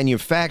was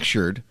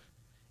manufactured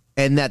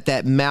and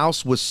that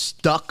mouse was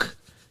stuck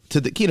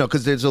to the,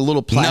 because there's a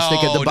little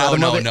plastic at the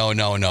bottom of it?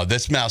 No.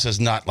 This mouse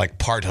is not like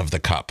part of the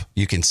cup.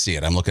 You can see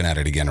it. I'm looking at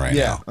it again right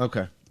now. Yeah.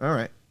 Okay. All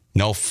right.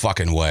 No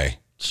fucking way.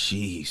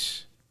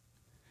 Jeez.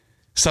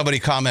 Somebody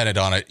commented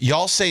on it.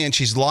 Y'all saying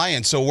she's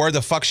lying, so where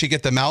the fuck she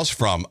get the mouse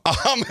from?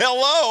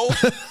 Hello?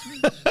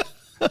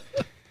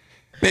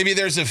 Maybe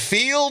there's a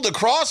field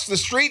across the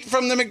street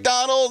from the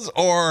McDonald's,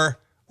 or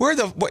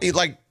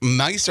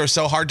mice are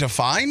so hard to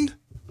find?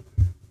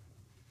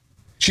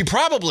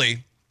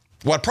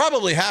 What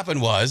probably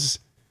happened was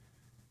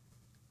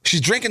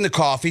she's drinking the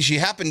coffee. She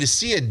happened to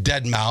see a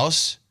dead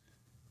mouse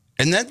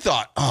and then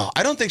thought,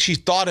 I don't think she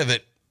thought of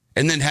it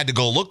and then had to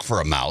go look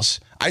for a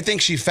mouse. I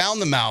think she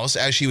found the mouse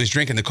as she was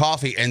drinking the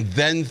coffee and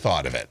then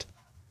thought of it.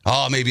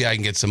 Oh, maybe I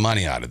can get some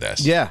money out of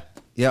this. Yeah.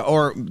 Yeah.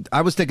 Or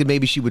I was thinking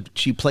maybe she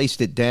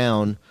placed it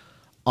down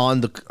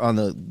on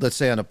the let's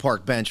say on a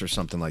park bench or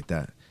something like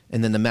that.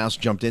 And then the mouse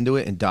jumped into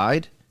it and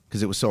died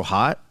because it was so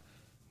hot.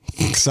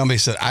 Somebody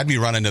said, I'd be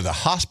running to the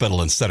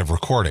hospital instead of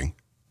recording.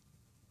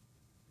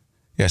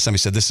 Yeah, somebody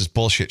said, this is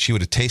bullshit. She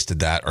would have tasted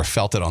that or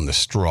felt it on the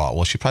straw.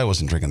 Well, she probably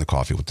wasn't drinking the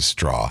coffee with the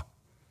straw.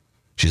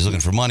 She's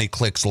looking for money,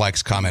 clicks,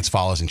 likes, comments,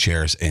 follows, and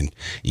shares. And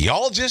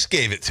y'all just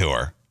gave it to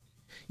her.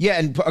 Yeah,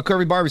 and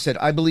Kirby Barbie said,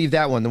 I believe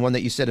that one, the one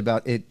that you said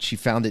about it, she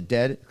found it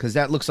dead, because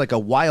that looks like a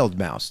wild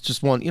mouse.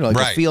 Just one, like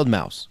a field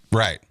mouse.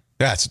 Right.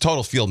 Yeah, it's a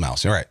total field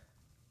mouse. You're right.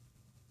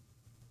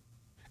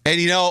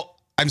 And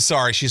I'm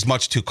sorry, she's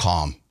much too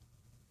calm.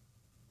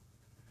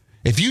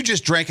 If you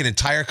just drank an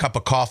entire cup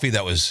of coffee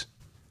that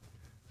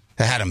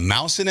had a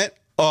mouse in it,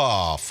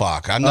 oh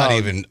fuck. I'm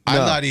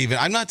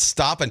not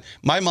stopping.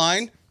 My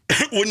mind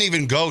wouldn't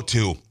even go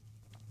to,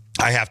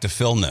 I have to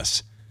film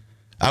this.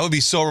 I would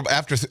be so,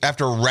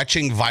 after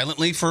retching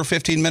violently for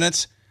 15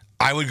 minutes,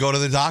 I would go to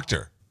the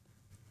doctor.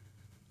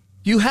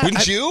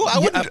 Wouldn't you? I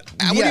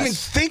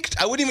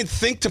wouldn't even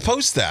think to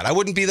post that. I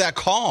wouldn't be that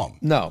calm.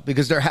 No,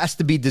 because there has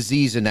to be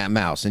disease in that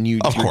mouse, and you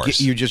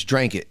just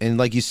drank it. And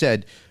like you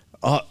said,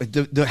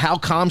 how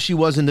calm she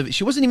was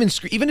she wasn't even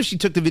even if she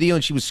took the video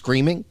and she was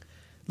screaming,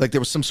 like there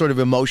was some sort of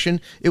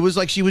emotion. It was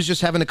like she was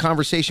just having a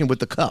conversation with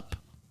the cup.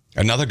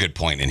 Another good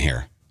point in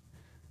here.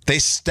 They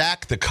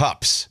stack the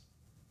cups.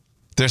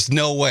 There's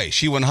no way.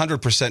 She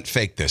 100%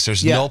 faked this.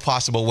 There's no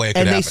possible way it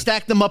could happen. And they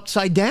stacked them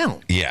upside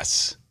down.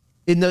 Yes.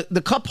 In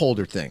the cup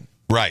holder thing.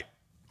 Right.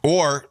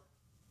 Or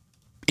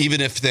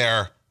even if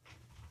they're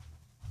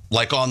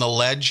like on the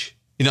ledge.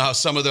 You know how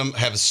some of them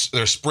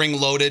they're spring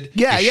loaded.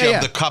 Yeah, you yeah, shove yeah.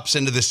 the cups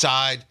into the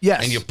side.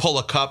 Yes. And you pull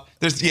a cup.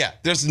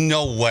 There's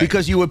no way.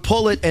 Because you would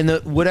pull it and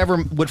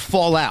whatever would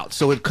fall out.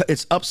 So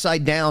it's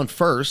upside down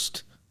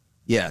first.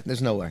 Yeah,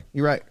 there's no way.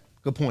 You're right.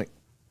 Good point.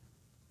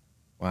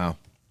 Wow.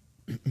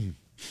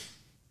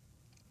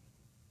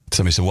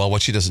 Somebody said, well,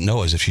 what she doesn't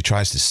know is if she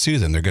tries to sue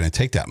them, they're going to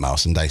take that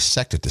mouse and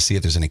dissect it to see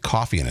if there's any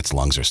coffee in its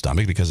lungs or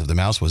stomach, because if the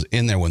mouse was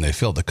in there when they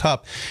filled the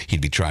cup, he'd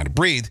be trying to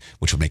breathe,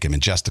 which would make him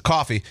ingest the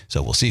coffee.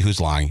 So we'll see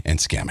who's lying and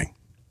scamming.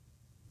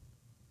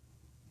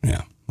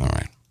 Yeah. All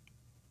right.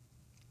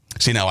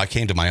 See, now I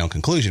came to my own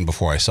conclusion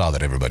before I saw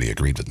that everybody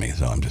agreed with me.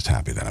 So I'm just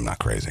happy that I'm not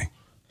crazy.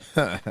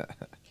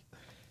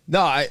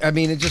 No, I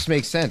mean, it just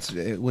makes sense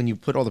when you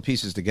put all the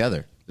pieces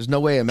together. There's no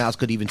way a mouse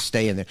could even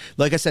stay in there.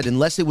 Like I said,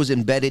 unless it was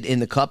embedded in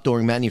the cup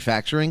during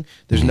manufacturing,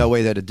 there's no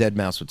way that a dead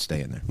mouse would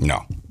stay in there.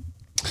 No.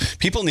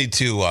 People need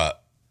to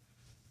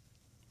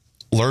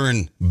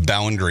learn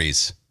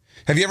boundaries.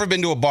 Have you ever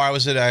been to a bar?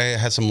 I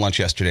had some lunch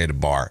yesterday at a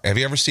bar. Have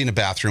you ever seen a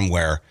bathroom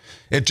where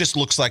it just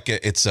looks like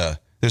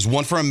there's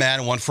one for a man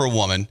and one for a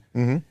woman,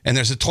 and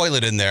there's a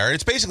toilet in there.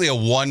 It's basically a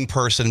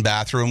one-person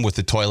bathroom with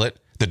the toilet.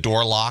 The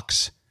door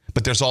locks,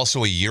 but there's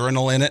also a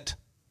urinal in it.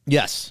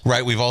 Yes.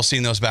 Right? We've all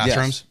seen those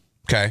bathrooms? Yes.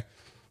 Okay.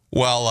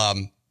 Well,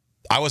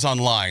 I was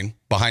online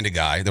behind a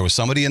guy. There was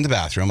somebody in the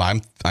bathroom.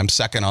 I'm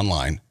second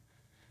online.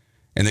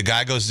 And the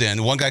guy goes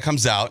in. One guy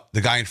comes out.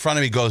 The guy in front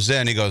of me goes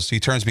in. He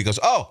turns to me, goes,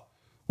 oh,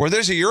 well,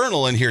 there's a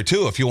urinal in here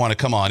too if you want to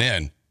come on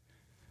in.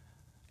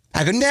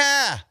 I go,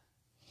 nah,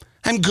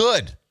 I'm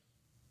good.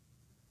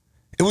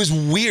 It was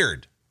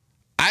weird.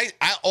 I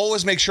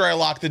always make sure I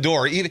lock the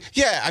door.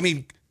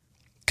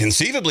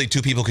 Conceivably,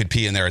 two people could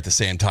pee in there at the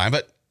same time,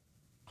 but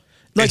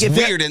like it's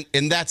weird.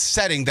 In that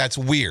setting, that's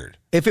weird.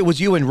 If it was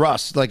you and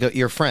Russ, like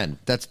your friend,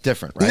 that's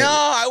different, right? No,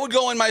 I would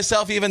go in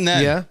myself even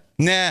then.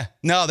 Yeah?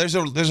 No, there's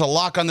a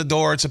lock on the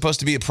door. It's supposed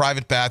to be a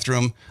private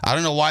bathroom. I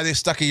don't know why they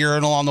stuck a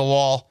urinal on the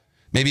wall.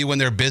 Maybe when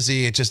they're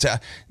busy, it just,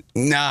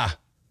 nah.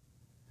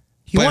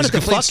 He but wanted as a to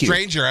complete fuck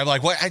stranger, you. I'm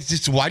like, what?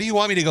 Why do you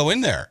want me to go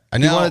in there?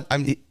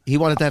 He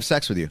wanted to have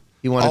sex with you.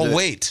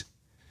 Wait.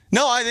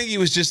 No, I think he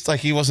was just like,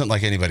 he wasn't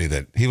like anybody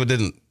that, he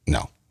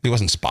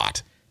wasn't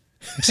Spot.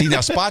 See, now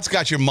Spot's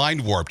got your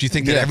mind warped. You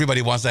think that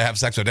everybody wants to have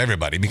sex with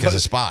everybody because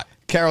of Spot.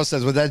 Carol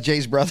says, was that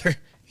Jay's brother?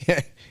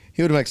 Yeah,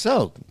 he would have been like,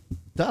 so,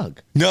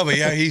 Doug. No, but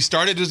yeah, he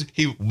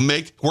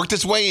worked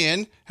his way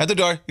in, had the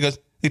door.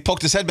 He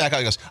poked his head back out.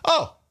 He goes,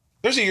 oh,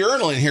 there's a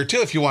urinal in here too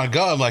if you want to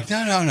go. I'm like,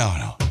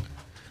 no.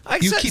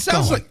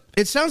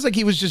 It sounds like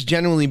he was just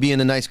genuinely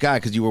being a nice guy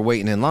because you were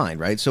waiting in line,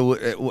 right?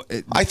 So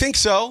I think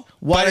so.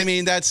 Why? But I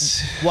mean,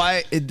 that's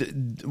why.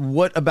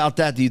 What about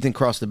that do you think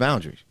crossed the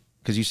boundaries?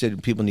 Because you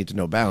said people need to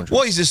know boundaries.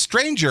 Well, he's a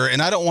stranger,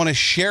 and I don't want to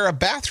share a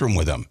bathroom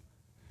with him.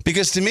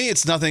 Because to me,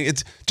 it's nothing.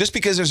 It's just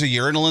because there's a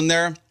urinal in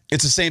there.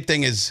 It's the same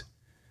thing as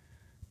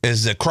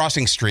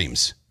crossing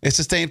streams. It's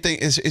the same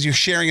thing as you're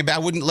sharing a bath. I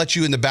wouldn't let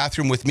you in the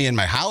bathroom with me in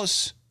my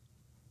house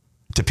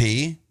to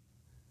pee.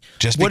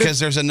 Just because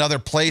there's another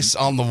place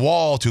on the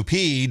wall to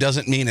pee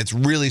doesn't mean it's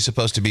really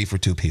supposed to be for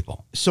two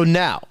people. So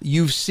now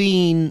you've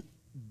seen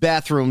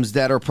bathrooms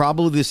that are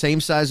probably the same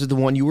size as the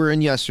one you were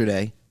in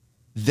yesterday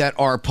that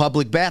are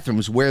public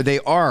bathrooms where they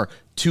are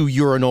two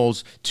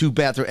urinals, two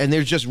bathrooms, and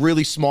they're just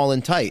really small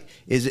and tight.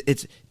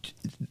 It's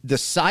the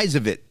size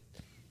of it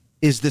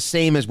is the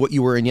same as what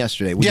you were in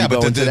yesterday. Would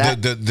but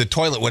the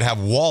toilet would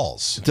have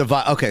walls.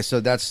 Okay, so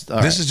that's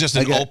this is just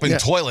an open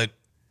toilet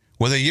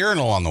with a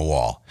urinal on the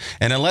wall.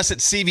 And unless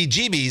it's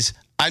CBGB's,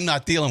 I'm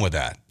not dealing with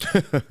that.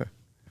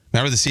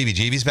 Remember the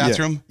CBGB's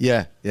bathroom?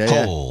 Yeah.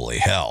 Holy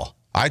hell.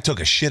 I took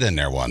a shit in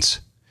there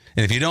once.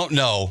 And if you don't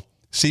know,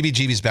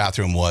 CBGB's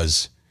bathroom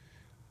was,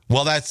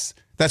 well, that's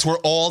where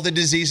all the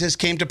diseases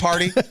came to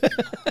party.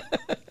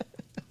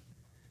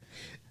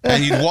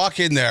 And you'd walk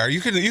in there. You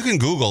can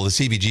Google the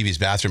CBGB's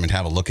bathroom and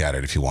have a look at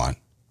it if you want.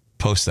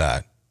 Post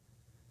that.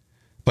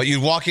 But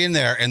you'd walk in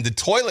there, and the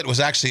toilet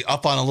was actually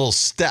up on a little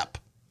step.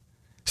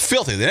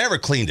 Filthy. They never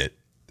cleaned it.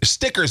 There's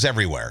stickers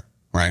everywhere,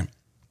 right?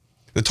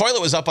 The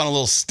toilet was up on a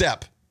little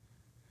step.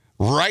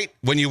 Right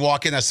when you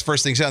walk in, that's the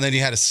first thing you saw. And then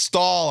you had a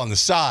stall on the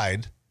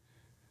side,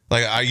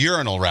 like a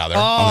urinal, rather,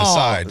 on the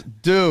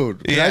side.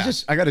 Dude,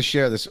 I got to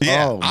share this.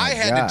 Yeah, oh, I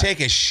had to take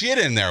a shit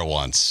in there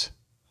once.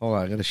 Hold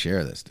on, I got to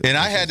share this. Dude. And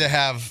I had to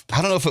have,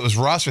 I don't know if it was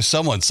Ross or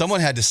someone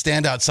had to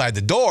stand outside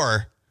the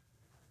door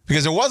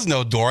because there was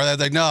no door. They're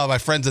like, no, my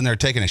friend's in there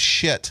taking a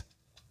shit.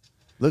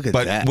 Look at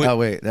that. Oh,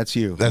 wait, that's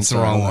you. That's the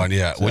wrong one,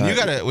 yeah. When you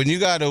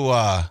got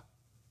to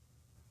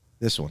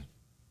this one.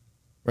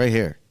 Right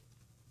here.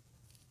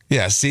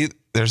 Yeah, see,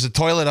 there's a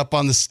toilet up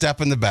on the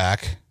step in the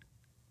back.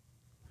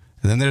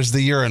 And then there's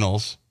the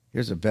urinals.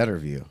 Here's a better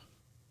view.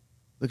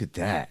 Look at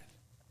that.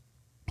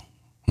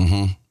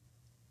 Mm-hmm.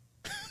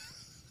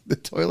 The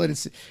toilet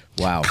is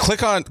wow.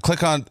 Click on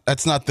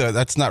that's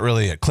not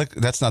really it.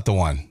 That's not the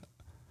one.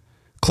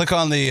 Click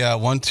on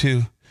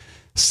the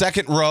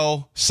second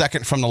row,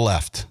 second from the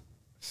left.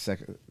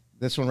 Second,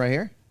 this one right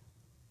here?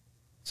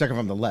 Second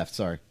from the left,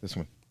 sorry. This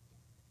one.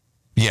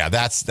 Yeah,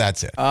 that's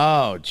it.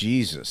 Oh,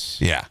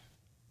 Jesus. Yeah.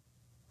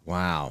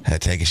 Wow.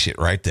 Had to take a shit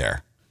right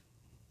there.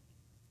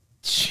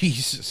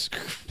 Jesus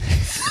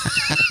Christ.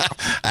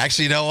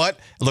 Actually, you know what?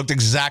 It looked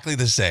exactly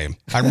the same.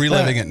 I'm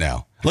reliving it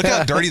now. Look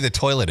how dirty the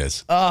toilet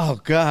is.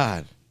 Oh,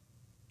 God.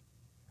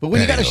 But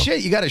when you got to Anywho.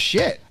 shit, you got to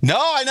shit. No,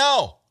 I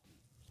know.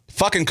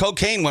 Fucking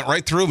cocaine went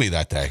right through me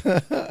that day.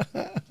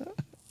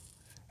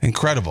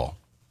 Incredible.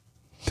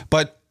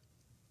 But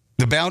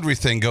the boundary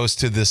thing goes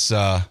to this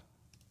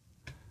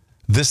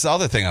this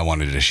other thing I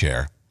wanted to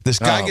share. This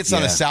guy gets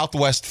on a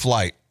Southwest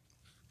flight.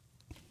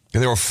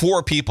 There were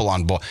 4 people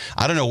on board.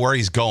 I don't know where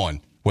he's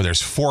going, where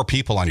there's 4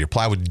 people on your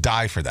plane. I would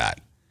die for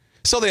that.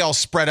 So they all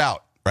spread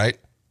out, right?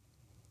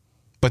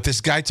 But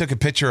this guy took a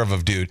picture of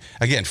a dude.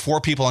 Again, 4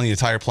 people on the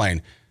entire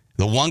plane.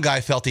 The one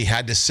guy felt he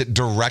had to sit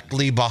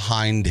directly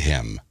behind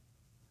him.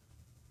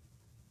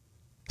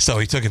 So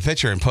he took a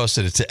picture and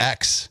posted it to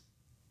X.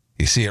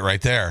 You see it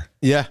right there.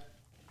 Yeah.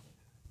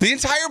 The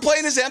entire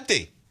plane is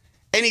empty.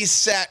 And he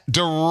sat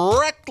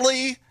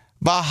directly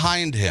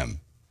behind him.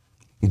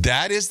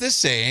 That is the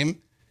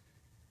same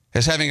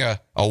as having a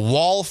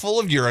wall full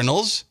of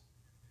urinals.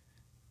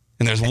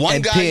 And there's one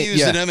And guy pee,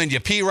 using them and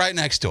you pee right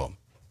next to him.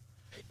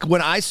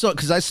 When I saw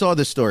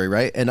this story,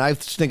 right? And I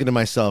was thinking to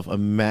myself,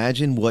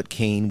 imagine what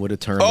Kane would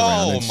have turned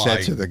around and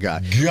said to the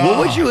guy. God. What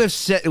would you have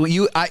said?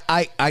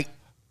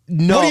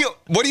 No.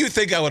 What do you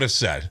think I would have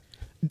said?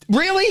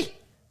 Really?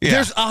 Yeah.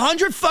 There's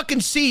 100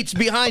 fucking seats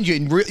behind you,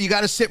 and you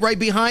got to sit right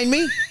behind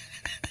me?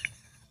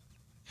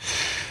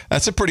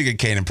 That's a pretty good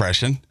Kane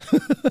impression.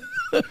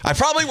 I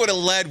probably would have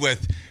led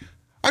with,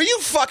 "Are you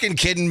fucking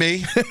kidding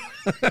me?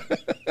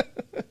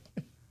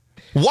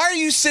 Why are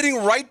you sitting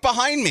right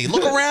behind me?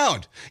 Look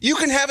around. You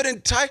can have it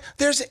entire.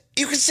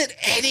 You can sit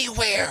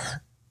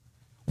anywhere.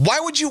 Why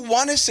would you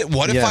want to sit?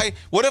 What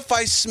if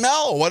I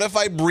smell? What if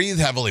I breathe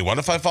heavily? What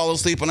if I fall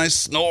asleep when I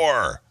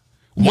snore?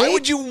 Why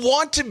would you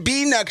want to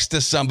be next to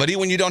somebody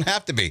when you don't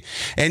have to be?"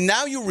 And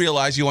now you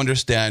realize, you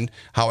understand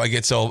how I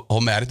get so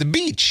mad at the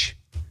beach.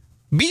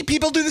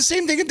 People do the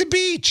same thing at the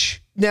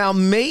beach. Now,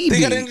 maybe. They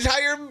got an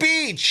entire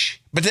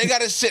beach, but they got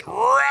to sit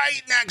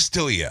right next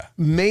to you.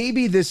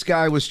 Maybe this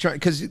guy was trying,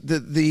 because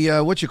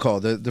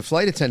the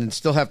flight attendants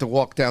still have to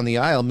walk down the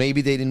aisle.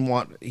 Maybe he didn't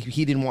want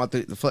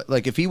the flight,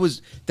 like if he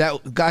was,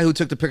 that guy who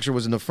took the picture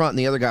was in the front and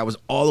the other guy was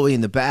all the way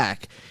in the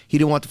back, he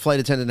didn't want the flight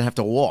attendant to have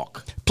to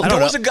walk.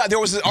 There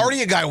was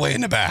already a guy way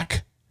in the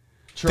back.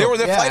 True.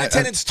 The flight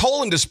attendants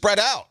told him to spread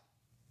out.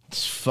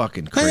 It's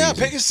fucking crazy. Yeah,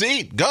 pick a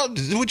seat. Go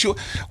do what you.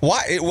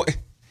 Why?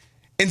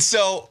 And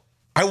so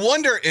I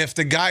wonder if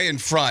the guy in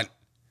front,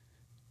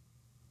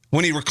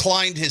 when he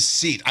reclined his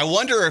seat, I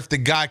wonder if the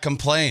guy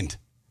complained,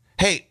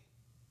 "Hey,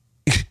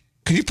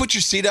 can you put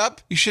your seat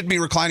up? You should be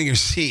reclining your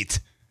seat."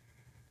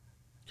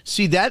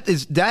 See, that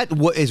is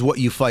what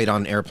you fight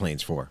on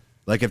airplanes for.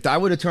 Like if I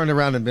would have turned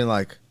around and been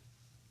like,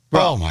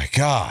 "Bro, oh my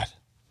God,"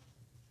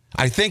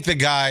 I think the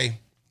guy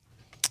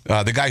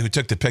who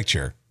took the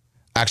picture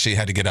actually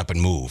had to get up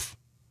and move.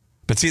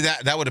 But see,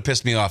 that would have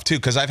pissed me off too,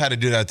 because I've had to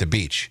do that at the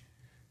beach,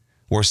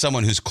 where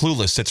someone who's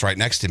clueless sits right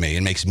next to me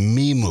and makes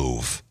me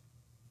move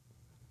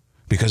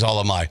because all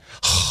of my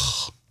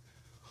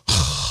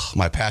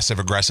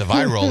passive-aggressive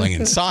eye rolling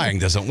and sighing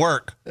doesn't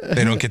work.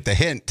 They don't get the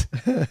hint.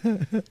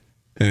 And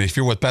if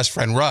you're with best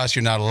friend Russ,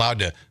 you're not allowed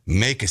to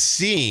make a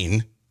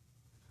scene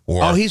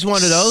or he's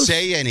one of those?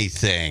 say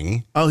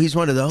anything. Oh, he's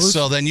one of those?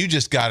 So then you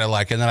just got to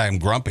and then I'm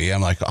grumpy.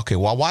 I'm like, okay,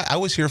 well, why I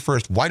was here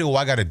first. Why do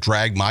I got to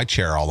drag my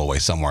chair all the way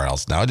somewhere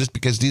else now? Just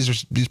because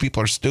these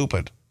people are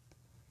stupid.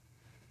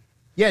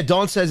 Yeah,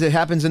 Dawn says it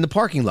happens in the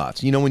parking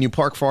lots. You know, when you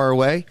park far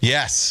away?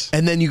 Yes.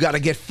 And then you got to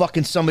get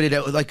fucking somebody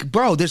that, like,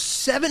 bro, there's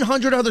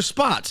 700 other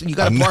spots and you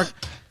got to park.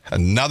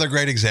 Another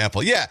great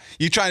example. Yeah,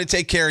 you're trying to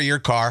take care of your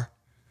car,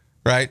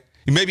 right?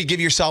 You maybe give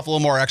yourself a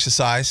little more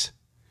exercise.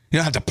 You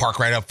don't have to park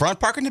right up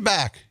front. Park in the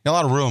back. You got a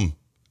lot of room.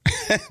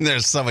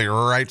 There's somebody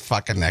right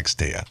fucking next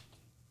to you.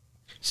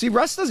 See,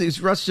 Russ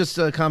just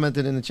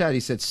commented in the chat.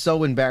 He said,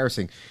 so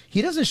embarrassing.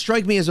 He doesn't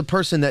strike me as a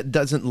person that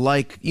doesn't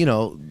like,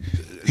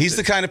 He's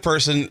the kind of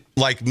person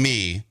like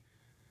me.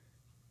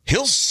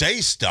 He'll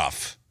say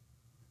stuff.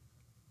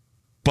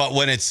 But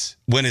when it's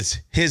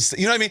his,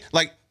 you know what I mean?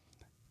 Like,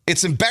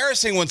 it's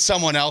embarrassing when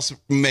someone else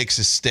makes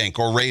a stink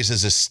or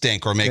raises a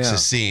stink or makes a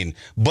scene.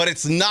 But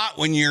it's not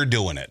when you're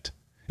doing it.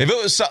 If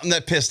it was something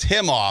that pissed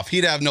him off,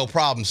 he'd have no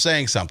problem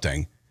saying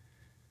something.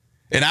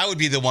 And I would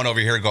be the one over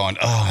here going,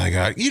 oh, my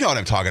God. You know what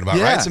I'm talking about,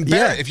 right? It's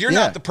embarrassing. If you're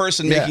not the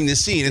person making the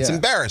scene, it's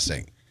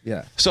embarrassing.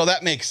 Yeah. So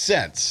that makes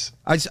sense.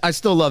 I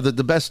still love that.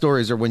 The best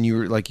stories are when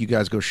you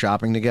guys go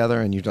shopping together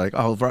and you're like,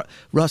 oh,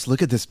 Russ,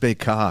 look at this big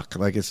cock.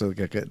 Like, it's like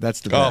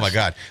that's the best. Oh, my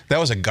God. That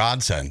was a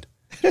godsend.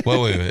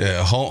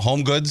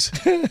 Home Goods?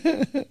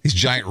 These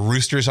giant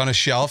roosters on a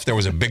shelf. There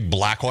was a big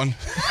black one.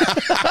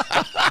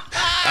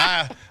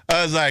 I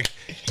was like,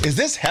 is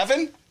this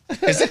heaven?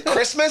 Is it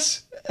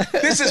Christmas?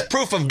 This is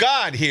proof of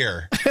God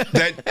here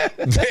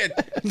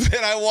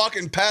that I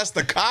walking past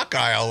the cock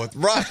aisle with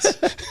Russ.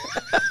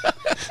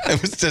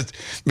 It was just,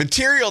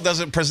 material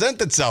doesn't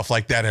present itself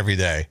like that every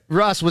day.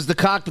 Russ, was the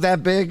cock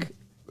that big?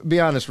 Be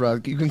honest,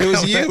 Russ. It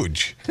was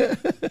huge.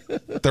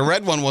 The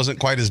red one wasn't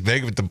quite as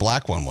big, but the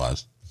black one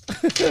was.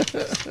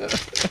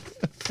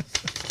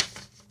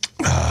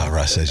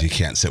 Russ says you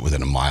can't sit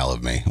within a mile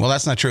of me. Well,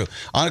 that's not true.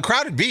 On a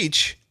crowded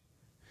beach,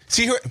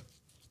 see here,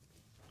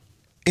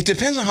 it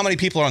depends on how many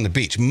people are on the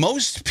beach.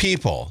 Most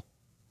people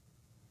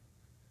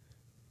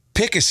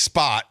pick a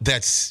spot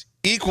that's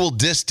equal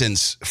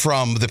distance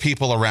from the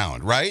people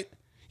around, right?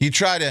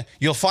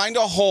 You'll find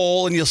a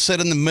hole and you'll sit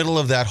in the middle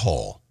of that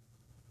hole.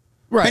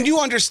 Right. And you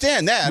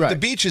understand that. Right. The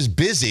beach is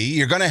busy.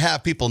 You're going to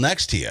have people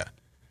next to you.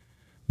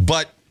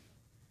 But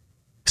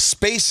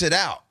space it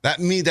out.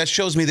 That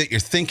shows me that you're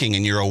thinking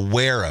and you're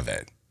aware of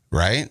it,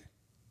 right?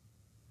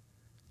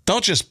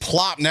 Don't just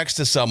plop next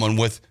to someone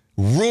with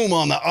room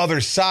on the other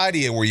side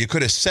of you where you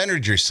could have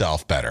centered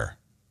yourself better.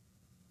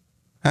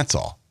 That's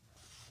all.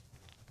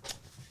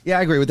 Yeah,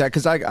 I agree with that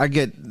because I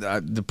get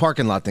the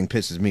parking lot thing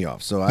pisses me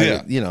off. So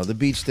the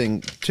beach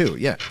thing too.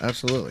 Yeah,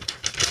 absolutely.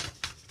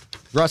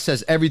 Russ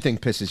says everything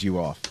pisses you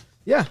off.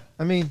 Yeah,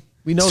 I mean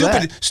we know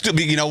that.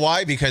 You know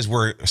why? Because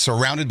we're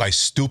surrounded by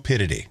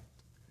stupidity.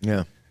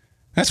 Yeah,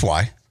 that's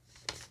why.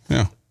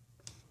 Yeah,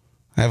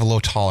 I have a low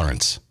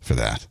tolerance for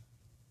that.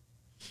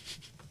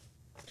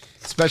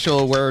 Spatial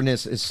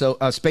awareness is so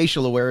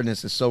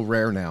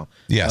rare now.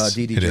 Yes,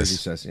 DD it Jersey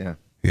is. says, yeah.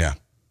 Yeah.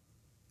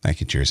 Thank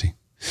you, Jersey.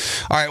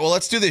 All right, well,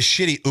 let's do this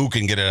shitty ook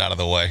and get it out of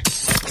the way.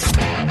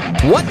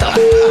 What the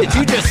did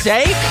you just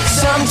say?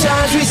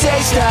 Sometimes we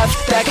say stuff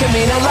that can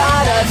mean a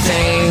lot of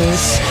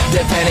things.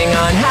 Depending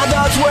on how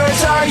those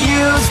words are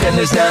used, and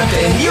there's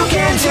nothing you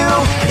can do.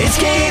 It's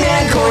Kane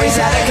and Corey's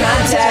out of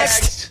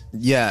context.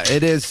 Yeah,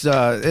 it is.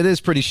 It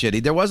is pretty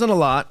shitty. There wasn't a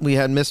lot. We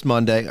had missed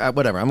Monday.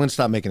 Whatever. I'm going to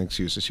stop making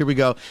excuses. Here we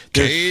go.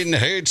 Kane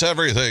hates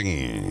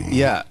everything.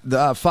 Yeah,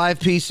 the 5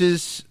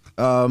 pieces.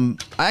 I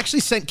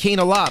actually sent Kane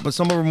a lot, but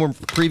some of them were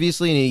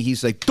previously, and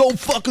he's like, "Don't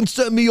fucking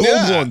send me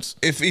old ones."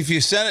 If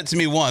you send it to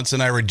me once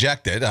and I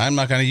reject it, I'm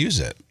not going to use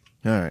it.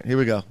 All right, here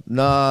we go.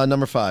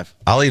 Number 5.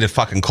 I'll eat a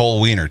fucking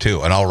Cole Wiener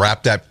too, and I'll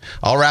wrap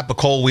a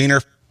Cole Wiener.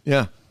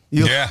 Yeah.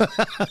 Yeah.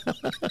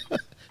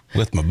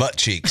 With my butt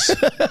cheeks.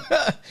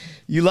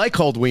 You like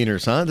cold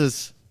wieners, huh?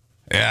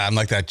 Yeah, I'm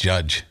like that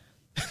judge.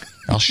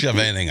 I'll shove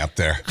anything up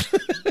there.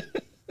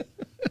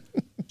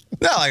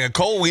 No, like a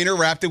Cole Wiener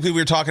wrapped. We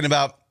were talking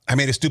about. I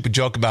made a stupid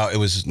joke about it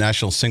was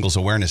National Singles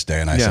Awareness Day,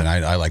 and I said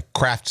I like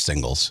craft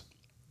singles.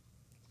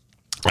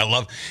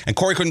 And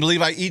Corey couldn't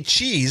believe I eat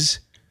cheese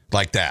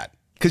like that.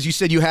 Because you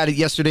said you had it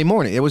yesterday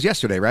morning. It was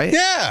yesterday, right?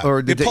 Yeah. Or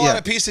you pull out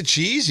a piece of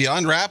cheese, you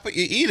unwrap it,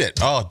 you eat it.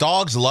 Oh,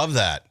 dogs love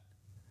that.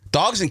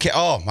 Dogs and cat.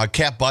 Oh, my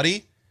cat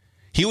buddy,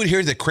 he would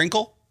hear the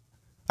crinkle.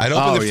 I'd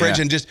open the fridge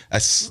and just a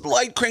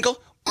slight crinkle.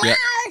 Yeah.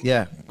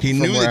 Yeah. He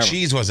knew the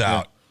cheese was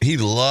out. Yeah. He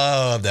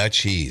loved that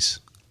cheese.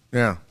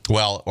 Yeah.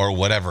 Well, or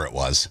whatever it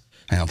was.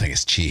 I don't think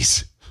it's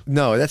cheese.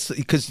 No, that's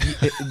because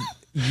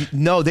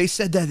no, they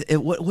said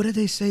that. What did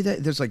they say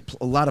that there's like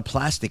a lot of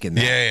plastic in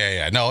there?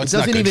 Yeah. No, it's it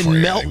doesn't not good even for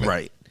melt anything,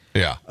 right.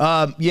 Yeah.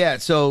 Yeah.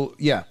 So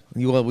yeah.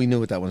 Well, we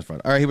knew what that one's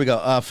from. All right, here we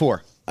go.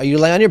 4. You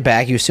lay on your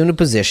back, you assume a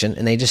position,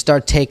 and they just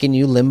start taking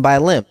you limb by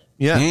limb.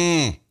 Yeah.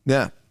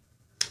 Yeah.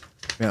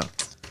 Yeah.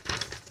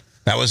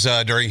 That was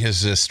during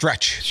his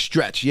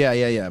stretch.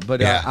 Yeah.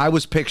 But I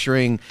was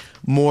picturing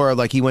more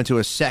like he went to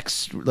a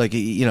sex, like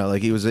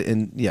like he was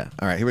in. Yeah.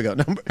 All right, here we go.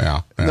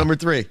 Number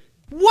 3.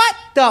 What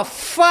the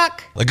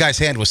fuck? The guy's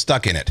hand was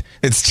stuck in it.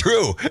 It's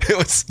true. It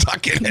was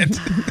stuck in it.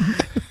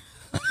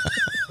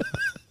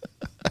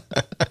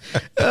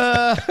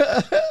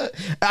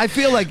 I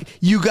feel like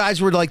you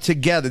guys were like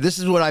together. This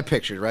is what I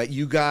pictured, right?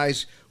 You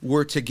guys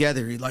were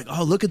together. You're like,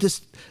 oh, look at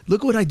this.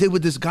 Look what I did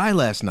with this guy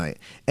last night.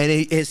 And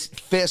his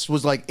fist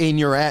was like in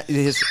your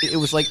it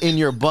was like in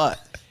your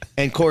butt.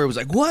 And Corey was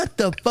like, what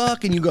the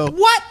fuck? And you go,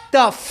 what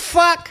the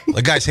fuck?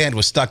 The guy's hand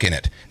was stuck in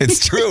it.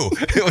 It's true.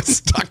 It was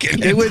stuck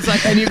in it. It was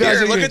like, and you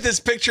guys look at this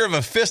picture of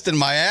a fist in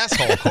my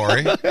asshole,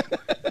 Corey.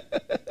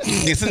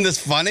 Isn't this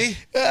funny?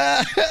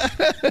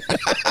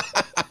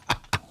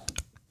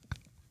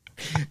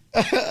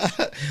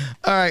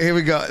 All right, here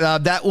we go.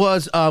 That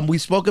was we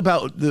spoke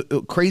about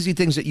the crazy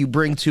things that you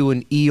bring to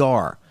an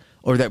ER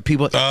or that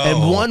people.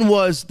 And one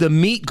was the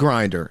meat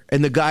grinder,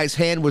 and the guy's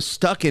hand was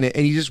stuck in it,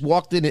 and he just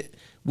walked in it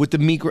with the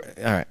meat. All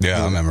right.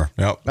 Yeah, I remember.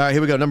 Yep. All right,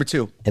 here we go. Number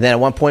 2. And then at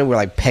one point, we're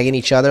like pegging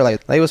each other,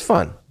 like it was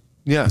fun.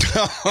 Yeah.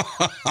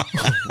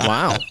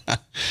 Wow.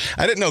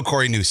 I didn't know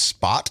Corey knew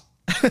Spot.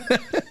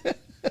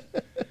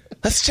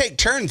 Let's take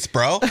turns,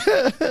 bro.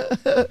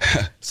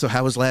 So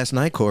how was last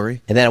night,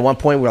 Corey? And then at one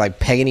point, we're like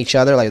pegging each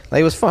other, like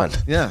it was fun.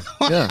 Yeah.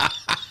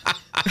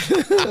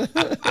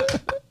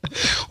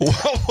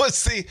 What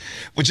was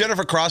well,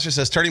 Jennifer Crosser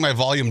says, turning my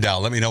volume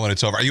down. Let me know when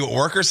it's over. Are you at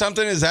work or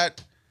something? Is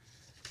that...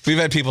 We've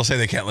had people say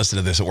they can't listen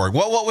to this at work.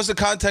 What was the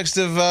context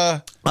of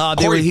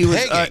Corey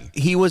pegging?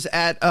 He was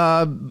at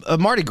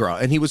Mardi Gras,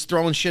 and he was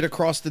throwing shit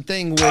across the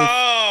thing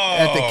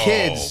at the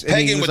kids. And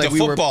pegging with the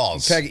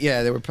footballs.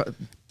 They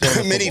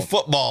were mini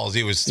footballs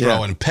he was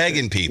throwing,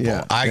 pegging people.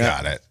 Yeah. I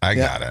got it.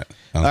 Okay.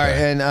 All right,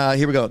 and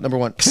here we go. Number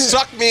 1.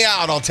 Suck me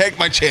out. I'll take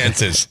my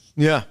chances.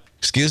 Yeah.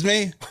 Excuse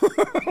me?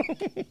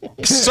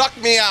 Suck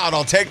me out.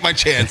 I'll take my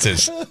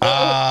chances.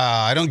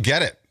 I don't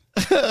get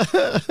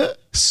it.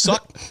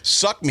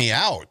 Suck me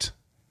out.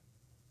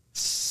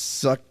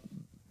 Suck.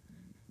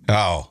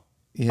 Oh.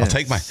 Yeah. I'll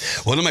take my.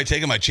 What am I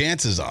taking my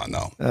chances on,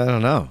 though? I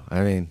don't know.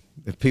 I mean,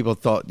 if people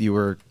thought you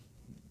were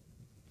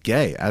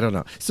gay, I don't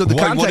know. So the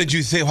What did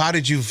you think? How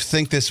did you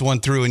think this one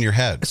through in your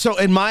head? So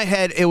in my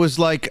head, it was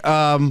like,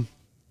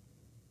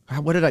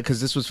 what did I? Because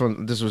this was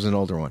an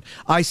older one.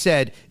 I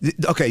said,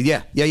 okay,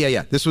 yeah.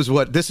 This is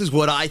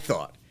what I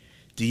thought.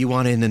 Do you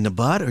want it in the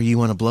butt or you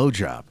want a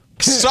blowjob?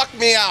 Suck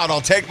me out.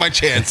 I'll take my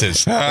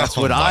chances. That's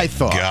what I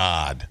thought.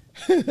 God.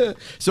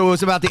 So it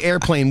was about the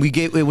airplane.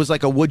 It was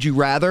like a would you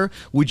rather?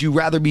 Would you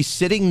rather be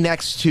sitting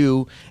next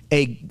to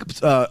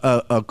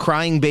a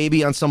crying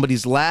baby on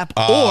somebody's lap,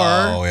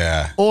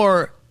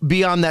 or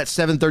be on that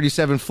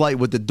 737 flight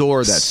with the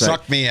door that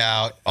suck me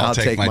out? I'll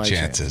take my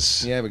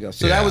chances. Yeah, there we go.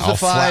 So that was the I'll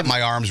 5. Flap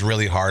my arms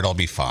really hard. I'll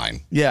be fine.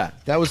 Yeah,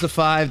 that was the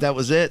 5. That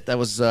was it. That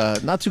was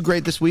not too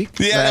great this week.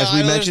 Yeah, as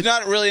we mentioned.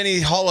 There's not really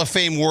any Hall of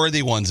Fame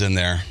worthy ones in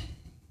there.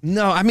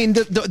 No, I mean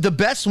the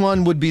best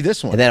one would be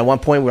this one. And then at one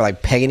point we were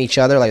like pegging each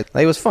other, like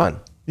it was fun.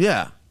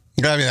 Yeah.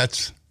 I mean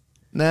that's.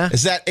 Nah.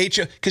 Is that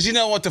because you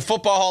know what the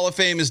Football Hall of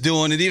Fame is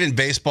doing, and even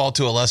baseball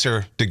to a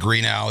lesser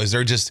degree now, is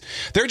they're just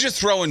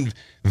throwing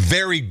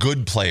very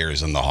good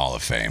players in the Hall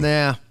of Fame.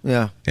 Yeah.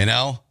 You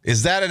know,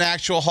 is that an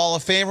actual Hall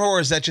of Famer, or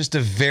is that just a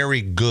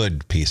very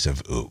good piece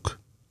of ook?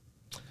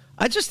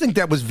 I just think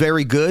that was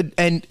very good,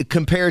 and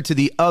compared to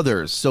the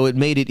others, so it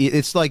made it.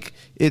 It's like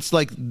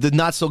the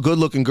not so good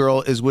looking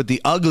girl is with the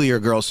uglier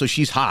girl, so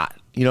she's hot.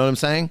 You know what I'm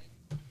saying?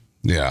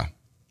 Yeah.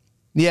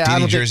 Yeah.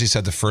 Dee Jersey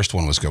said the first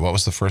one was good. What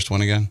was the first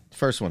one again?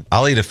 First one.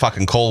 I'll eat a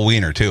fucking Cole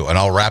Wiener too, and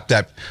I'll wrap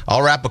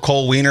a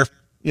Cole Wiener.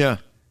 Yeah.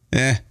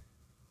 It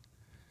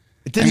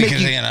didn't make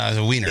you. As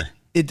a wiener.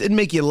 It didn't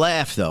make you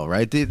laugh though,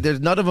 right? There's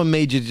none of them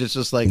made you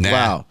just like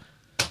wow.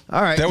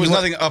 All right. There was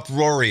nothing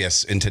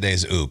uproarious in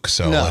today's ook,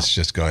 so let's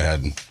just go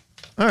ahead and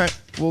all right.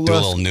 We'll do a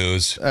little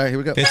news. All right, here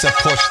we go. It's a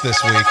push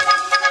this week.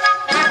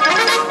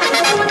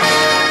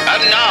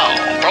 And now,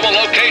 from a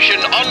location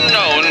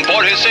unknown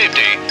for his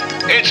safety,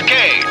 it's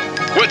Kane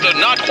with the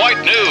Not Quite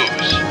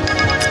News.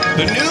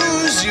 The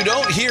news you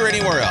don't hear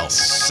anywhere else.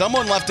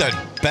 Someone left a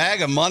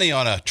bag of money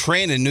on a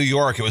train in New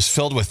York. It was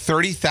filled with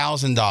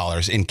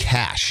 $30,000 in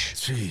cash.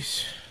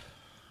 Jeez.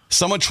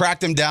 Someone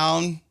tracked him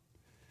down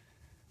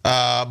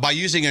by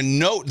using a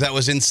note that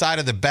was inside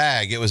of the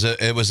bag. It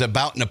was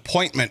about an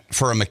appointment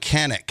for a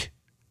mechanic.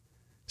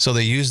 So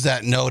they used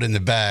that note in the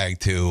bag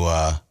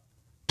to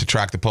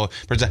track the post.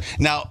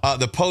 Now,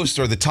 the Post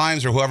or the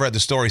Times or whoever had the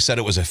story said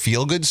it was a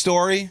feel-good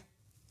story.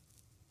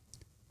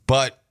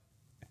 But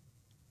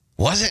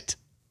was it?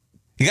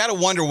 You got to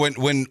wonder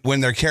when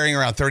they're carrying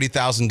around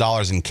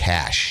 $30,000 in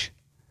cash.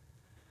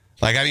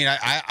 Like, I mean,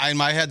 I in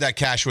my head, that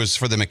cash was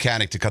for the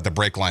mechanic to cut the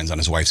brake lines on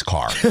his wife's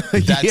car.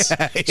 That's, so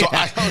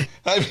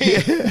I mean,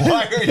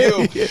 why are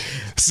you?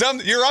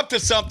 You're up to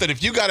something.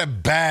 If you got a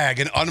bag,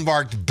 an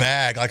unmarked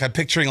bag, like I'm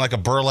picturing like a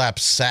burlap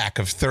sack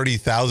of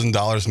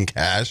 $30,000 in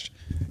cash,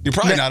 you're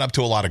probably not up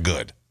to a lot of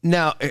good.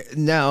 Now,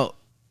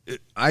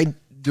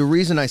 the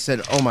reason I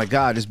said, oh my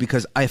God, is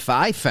because if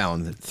I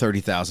found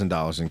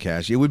 $30,000 in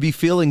cash, it would be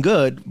feeling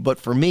good, but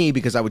for me,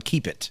 because I would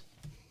keep it.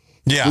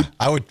 Yeah,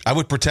 I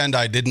would pretend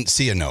I didn't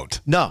see a note.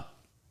 No.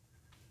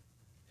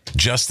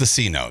 Just the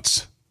C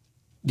notes.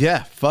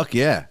 Yeah, fuck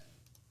yeah.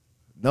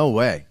 No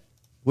way.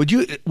 Would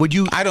you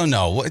I don't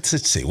know. Let's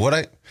see.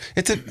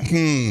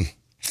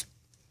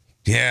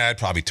 Yeah, I'd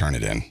probably turn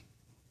it in.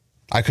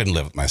 I couldn't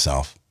live with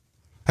myself.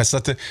 It's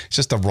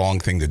just the wrong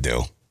thing to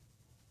do.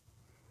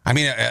 I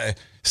mean, a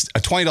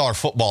 $20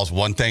 football is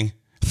one thing.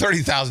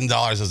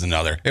 $30,000 is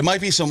another. It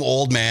might be some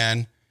old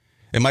man.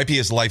 It might be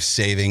his life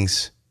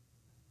savings.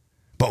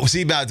 But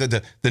see about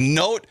the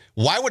note.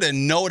 Why would a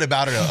note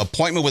about an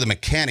appointment with a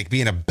mechanic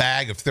be in a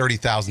bag of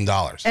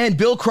 $30,000? And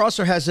Bill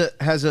Crosser has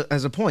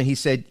a point. He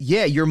said,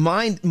 "Yeah, your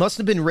mind must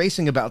have been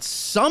racing about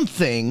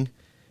something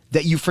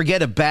that you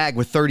forget a bag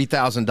with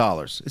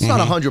 $30,000. It's not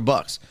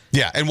 $100.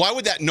 Yeah, and why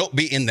would that note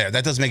be in there?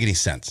 That doesn't make any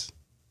sense.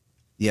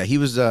 Yeah, he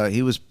was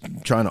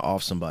trying to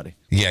off somebody.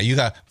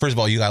 Yeah, first of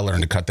all, you got to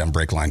learn to cut them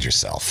brake lines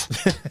yourself.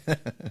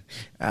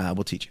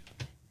 We'll teach you.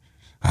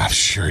 I'm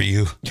sure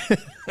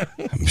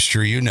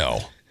you know.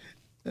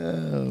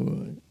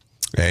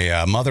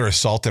 A mother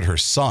assaulted her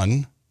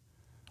son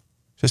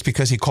just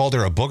because he called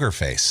her a booger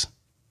face.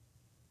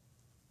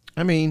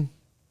 I mean,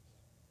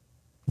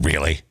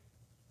 really?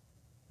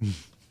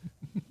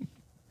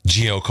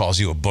 Gio calls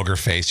you a booger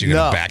face. You're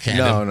going to backhand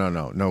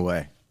him? No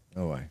way.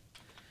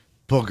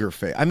 Booger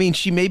face. I mean,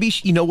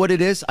 you know what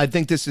it is? I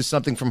think this is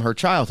something from her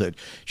childhood.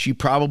 She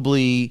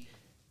probably...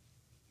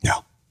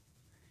 No.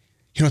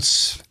 You know,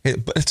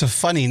 it's a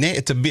funny name.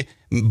 It's a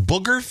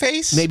booger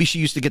face. Maybe she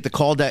used to get the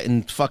call that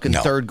in fucking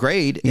third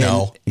grade.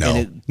 No.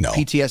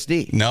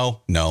 PTSD.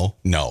 No.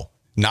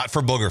 Not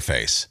for booger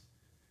face.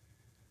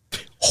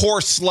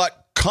 Horse, slut,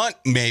 cunt,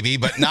 maybe,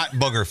 but not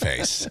booger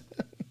face.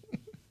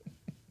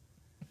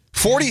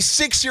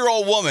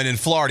 46-year-old woman in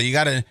Florida. You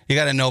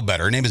gotta know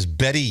better. Her name is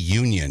Betty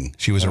Union.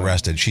 She was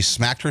arrested. She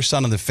smacked her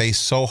son in the face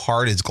so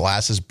hard his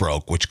glasses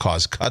broke, which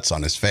caused cuts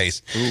on his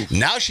face. Oof.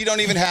 Now she don't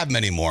even have them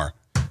anymore.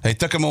 They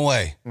took him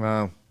away.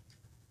 Wow.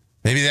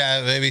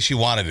 Maybe she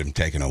wanted him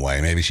taken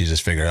away. Maybe she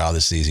just figured,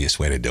 this is the easiest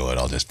way to do it.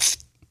 I'll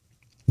just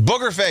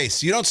booger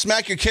face. You don't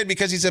smack your kid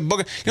because he said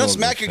booger. You don't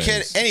smack your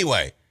kid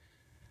anyway,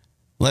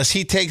 unless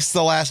he takes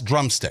the last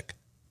drumstick.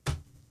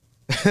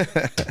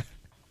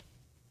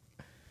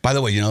 By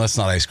the way, that's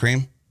not ice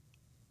cream.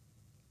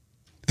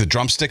 The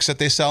drumsticks that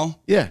they sell,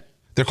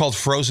 they're called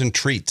frozen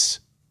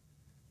treats.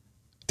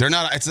 They're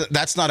not.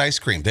 That's not ice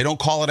cream. They don't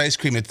call it ice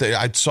cream.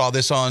 I saw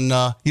this on.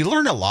 You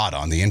learn a lot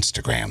on the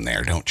Instagram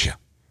there, don't you?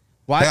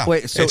 Why? Yeah.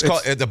 Wait. So it's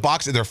called the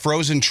box. They're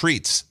frozen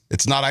treats.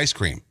 It's not ice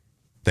cream.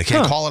 They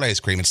can't call it ice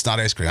cream. It's not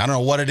ice cream. I don't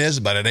know what it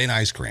is, but it ain't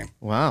ice cream.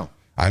 Wow.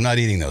 I'm not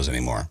eating those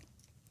anymore.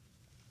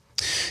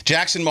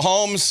 Jackson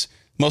Mahomes,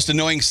 most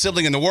annoying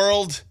sibling in the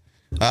world.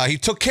 He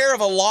took care of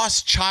a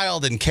lost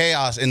child in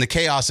the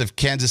chaos of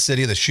Kansas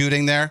City, the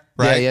shooting there,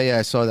 right? Yeah,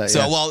 I saw that.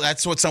 So, well,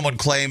 that's what someone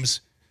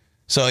claims.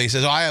 So he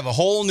says, I have a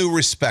whole new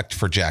respect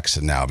for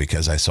Jackson now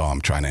because I saw him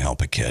trying to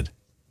help a kid.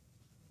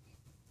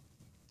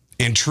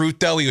 In truth,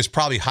 though, he was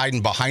probably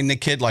hiding behind the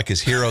kid like his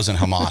heroes in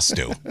Hamas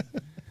do.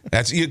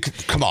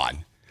 Come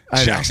on.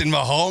 Jackson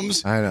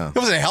Mahomes? I know. He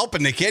wasn't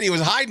helping the kid. He was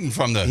hiding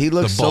from the He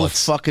looks the bullets.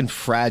 so fucking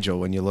fragile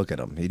when you look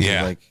at him.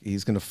 Like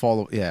he's going to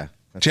fall. Yeah.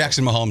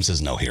 Jackson Mahomes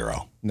is no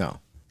hero.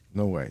 No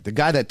way. The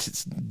guy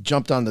that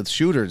jumped on the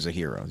shooter is a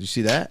hero. Did you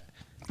see that?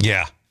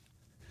 Yeah.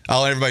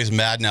 Oh, everybody's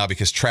mad now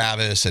because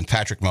Travis and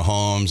Patrick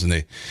Mahomes,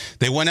 and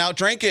they went out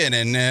drinking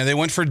and they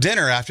went for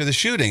dinner after the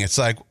shooting. It's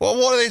like, well,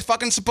 what are they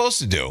fucking supposed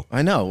to do?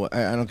 I know.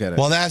 I don't get it.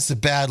 Well, that's the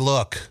bad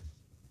look.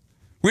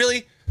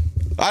 Really?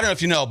 I don't know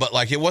if you know, but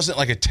it wasn't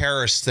like a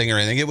terrorist thing or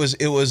anything.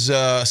 It was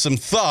some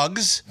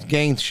thugs.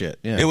 Gang shit.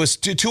 Yeah. It was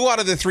two out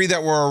of the three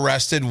that were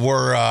arrested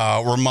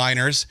were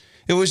minors.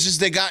 It was just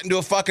they got into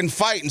a fucking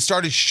fight and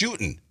started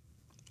shooting.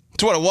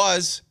 That's what it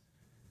was.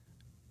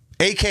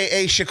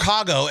 AKA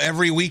Chicago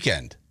every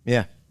weekend.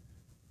 Yeah.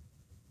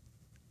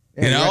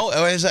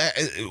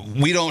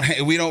 We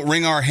don't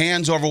wring our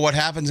hands over what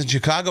happens in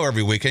Chicago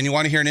every weekend. You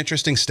want to hear an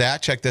interesting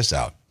stat? Check this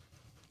out.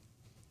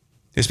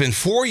 It's been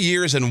 4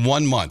 years and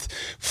 1 month.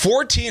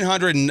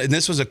 1,400, and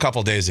this was a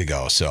couple days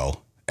ago,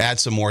 so add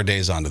some more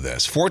days onto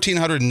this.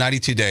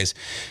 1,492 days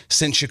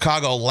since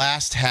Chicago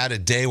last had a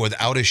day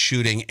without a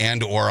shooting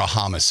and or a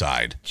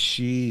homicide.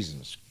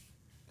 Jesus.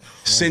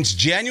 Since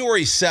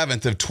January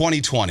 7th of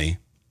 2020,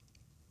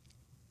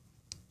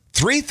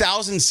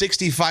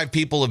 3,065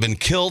 people have been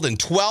killed and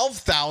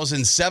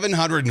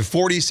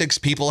 12,746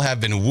 people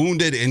have been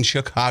wounded in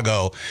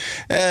Chicago.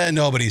 And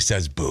nobody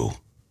says boo.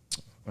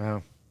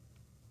 Wow.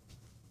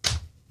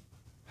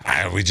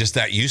 Are we just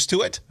that used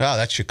to it? Oh,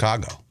 that's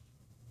Chicago.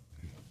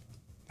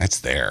 That's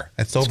there.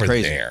 That's over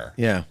there.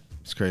 Yeah,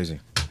 it's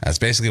crazy. That's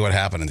basically what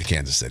happened in the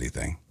Kansas City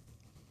thing.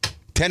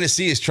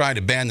 Tennessee is trying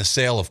to ban the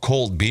sale of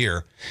cold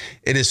beer.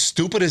 It as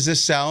stupid as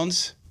this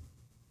sounds,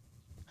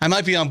 I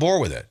might be on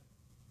board with it.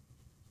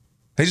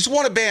 They just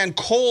want to ban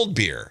cold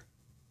beer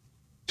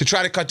to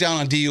try to cut down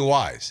on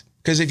DUIs.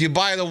 Because if you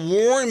buy the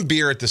warm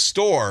beer at the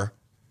store,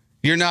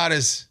 you're not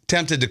as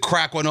tempted to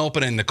crack one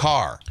open in the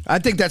car. I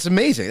think that's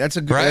amazing. That's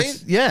a good,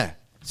 right? Yeah.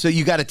 So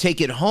you got to take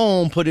it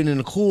home, put it in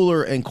a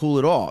cooler, and cool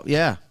it off.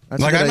 Yeah.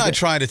 That's I'm not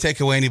trying to take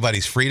away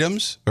anybody's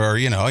freedoms, or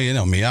you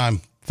know me,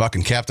 I'm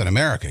fucking Captain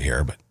America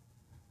here, but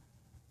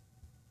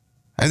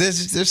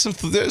there's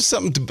something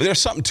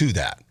to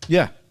that.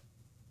 Yeah.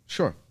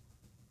 Sure.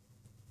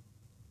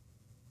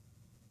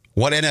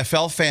 What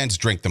NFL fans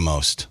drink the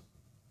most?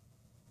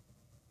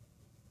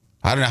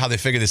 I don't know how they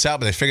figured this out,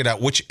 but they figured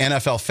out which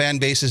NFL fan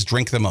bases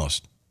drink the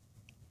most.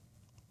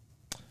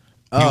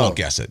 You won't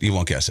guess it.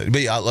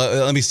 But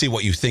let me see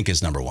what you think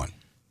is number one.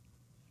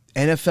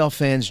 NFL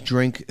fans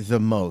drink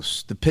the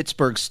most. The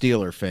Pittsburgh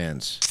Steelers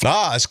fans.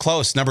 That's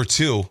close. Number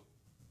two.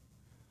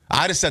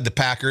 I'd have said the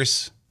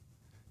Packers.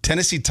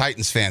 Tennessee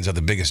Titans fans are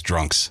the biggest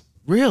drunks.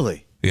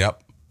 Really?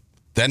 Yep.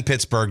 Then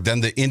Pittsburgh.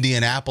 Then the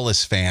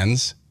Indianapolis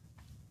fans.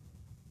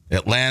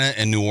 Atlanta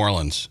and New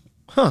Orleans.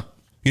 Huh.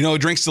 You know who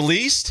drinks the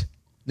least?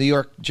 New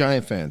York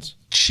Giant fans.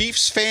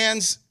 Chiefs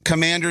fans,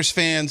 Commanders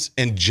fans,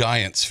 and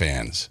Giants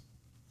fans.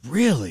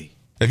 Really?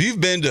 If you've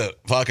been to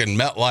fucking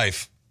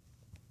MetLife,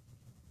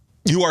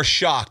 you are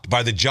shocked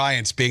by the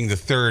Giants being the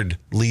third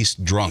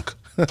least drunk.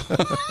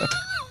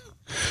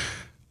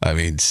 I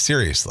mean,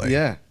 seriously.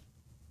 Yeah.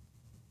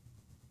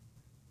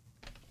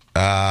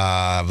 Did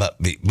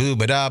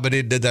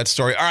that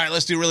story. All right,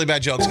 let's do really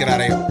bad jokes. Get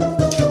out of here.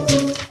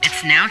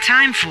 It's now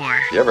time for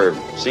You ever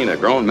seen a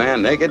grown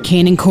man naked?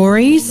 Kane and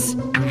Corey's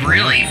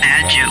Really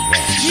Bad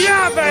Jokes.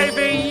 Yeah,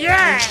 baby,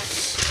 yeah!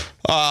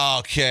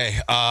 Okay.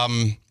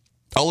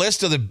 A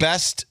list of the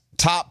best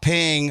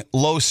top-paying,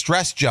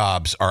 low-stress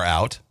jobs are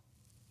out.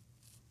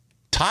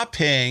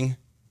 Top-paying,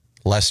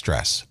 less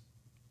stress.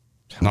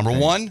 Number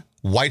one,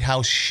 White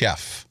House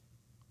chef.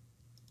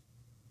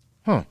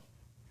 Huh.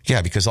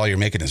 Yeah, because all you're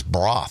making is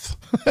broth.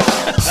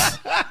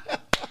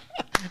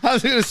 How I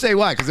was going to say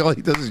why, because all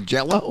he does is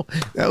Jell-O.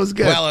 That was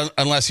good. Well,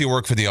 unless you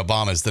work for the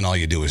Obamas, then all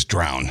you do is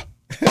drown.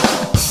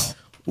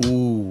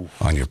 Ooh.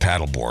 On your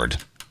paddleboard.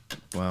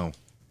 Wow.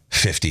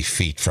 50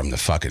 feet from the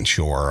fucking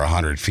shore, or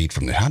 100 feet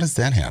from the... How does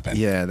that happen?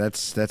 Yeah,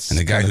 that's. And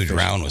the guy who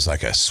drowned was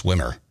like a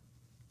swimmer.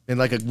 In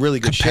like a really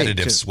good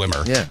competitive shape,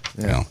 swimmer. Yeah.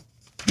 You know?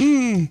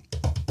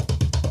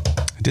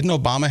 Didn't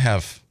Obama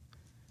have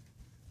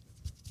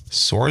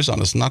sores on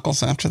his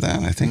knuckles after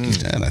that? I think he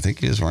did. I think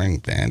he was wearing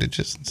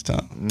bandages and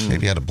stuff.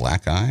 Maybe he had a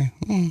black eye.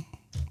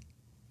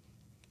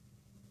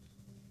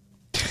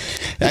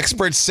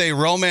 Experts say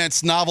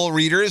romance novel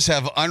readers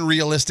have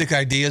unrealistic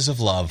ideas of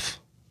love.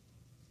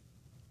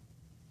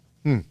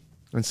 And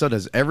so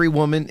does every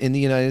woman in the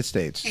United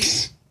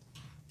States.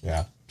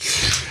 Yeah.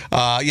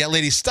 Yeah,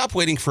 ladies, stop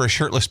waiting for a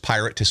shirtless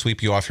pirate to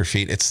sweep you off your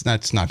feet. It's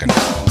not going to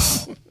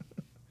happen.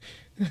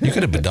 You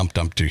could have been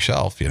dumped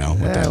yourself, with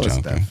that joke.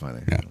 Wasn't that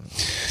funny. Yeah.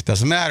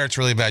 Doesn't matter. It's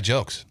really bad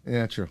jokes.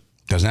 Yeah, true.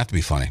 Doesn't have to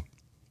be funny.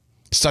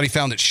 Study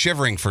found that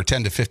shivering for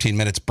 10 to 15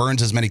 minutes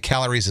burns as many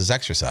calories as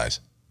exercise.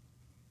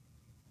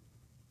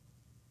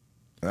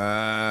 All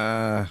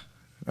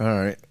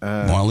right.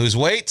 Want to lose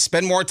weight?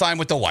 Spend more time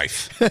with the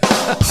wife.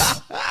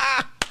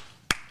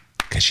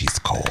 Because she's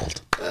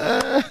cold.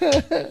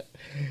 The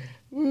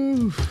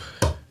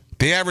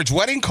average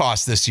wedding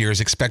cost this year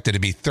is expected to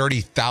be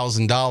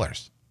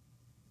 $30,000.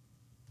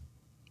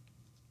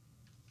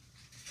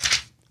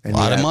 A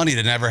lot of money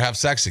to never have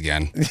sex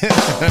again.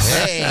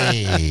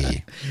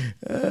 Hey.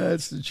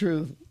 That's the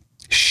truth.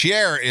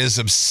 Cher is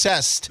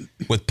obsessed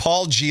with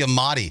Paul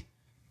Giamatti.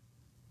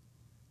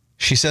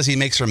 She says he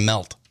makes her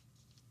melt.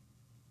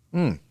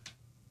 No,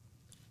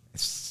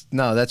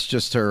 that's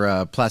just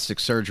her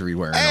plastic surgery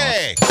wearing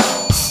Hey,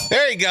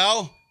 there you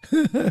go.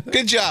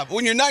 Good job.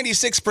 When you're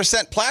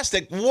 96%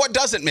 plastic, what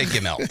doesn't make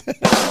you melt?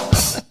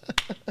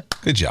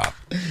 Good job.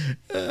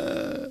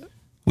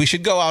 We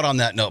should go out on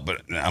that note,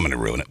 but I'm going to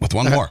ruin it with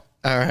one more.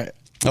 All right.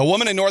 A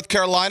woman in North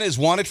Carolina is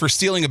wanted for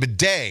stealing a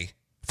bidet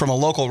from a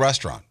local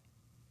restaurant.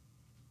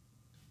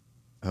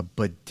 A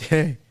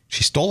bidet?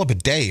 She stole a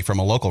bidet from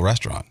a local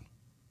restaurant.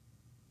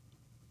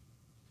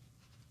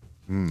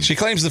 She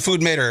claims the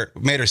food made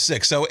her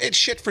sick, so it's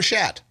shit for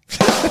shat.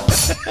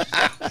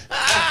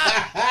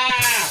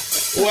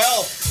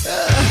 Well,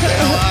 get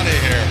out of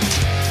here.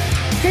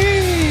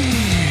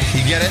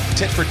 You get it?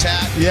 Tit for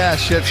tat? Yeah,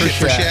 shit for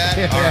shat.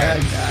 All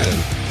right. Good.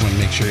 Want to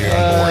make sure you're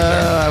on board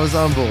there. I was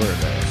on board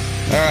there.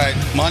 All right.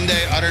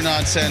 Monday, utter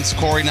nonsense.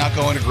 Corey not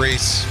going to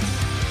Greece,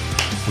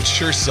 which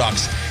sure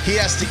sucks. He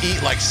has to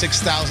eat like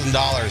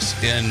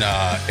 $6,000 in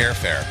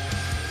airfare.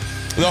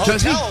 The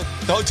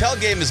hotel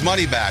gave him his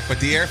money back, but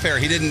the airfare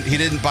he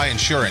didn't buy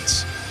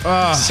insurance,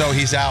 so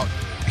he's out.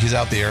 He's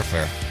out the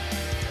airfare.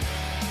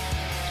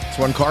 It's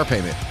one car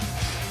payment.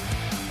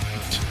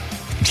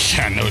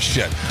 Yeah, no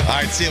shit. All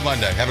right, see you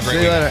Monday. Have a great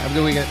See you weekend. later. Have a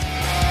good weekend.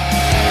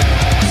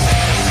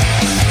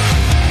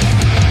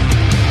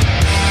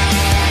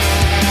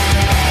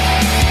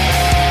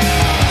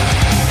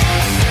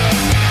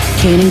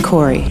 Kane and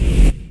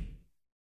Corey.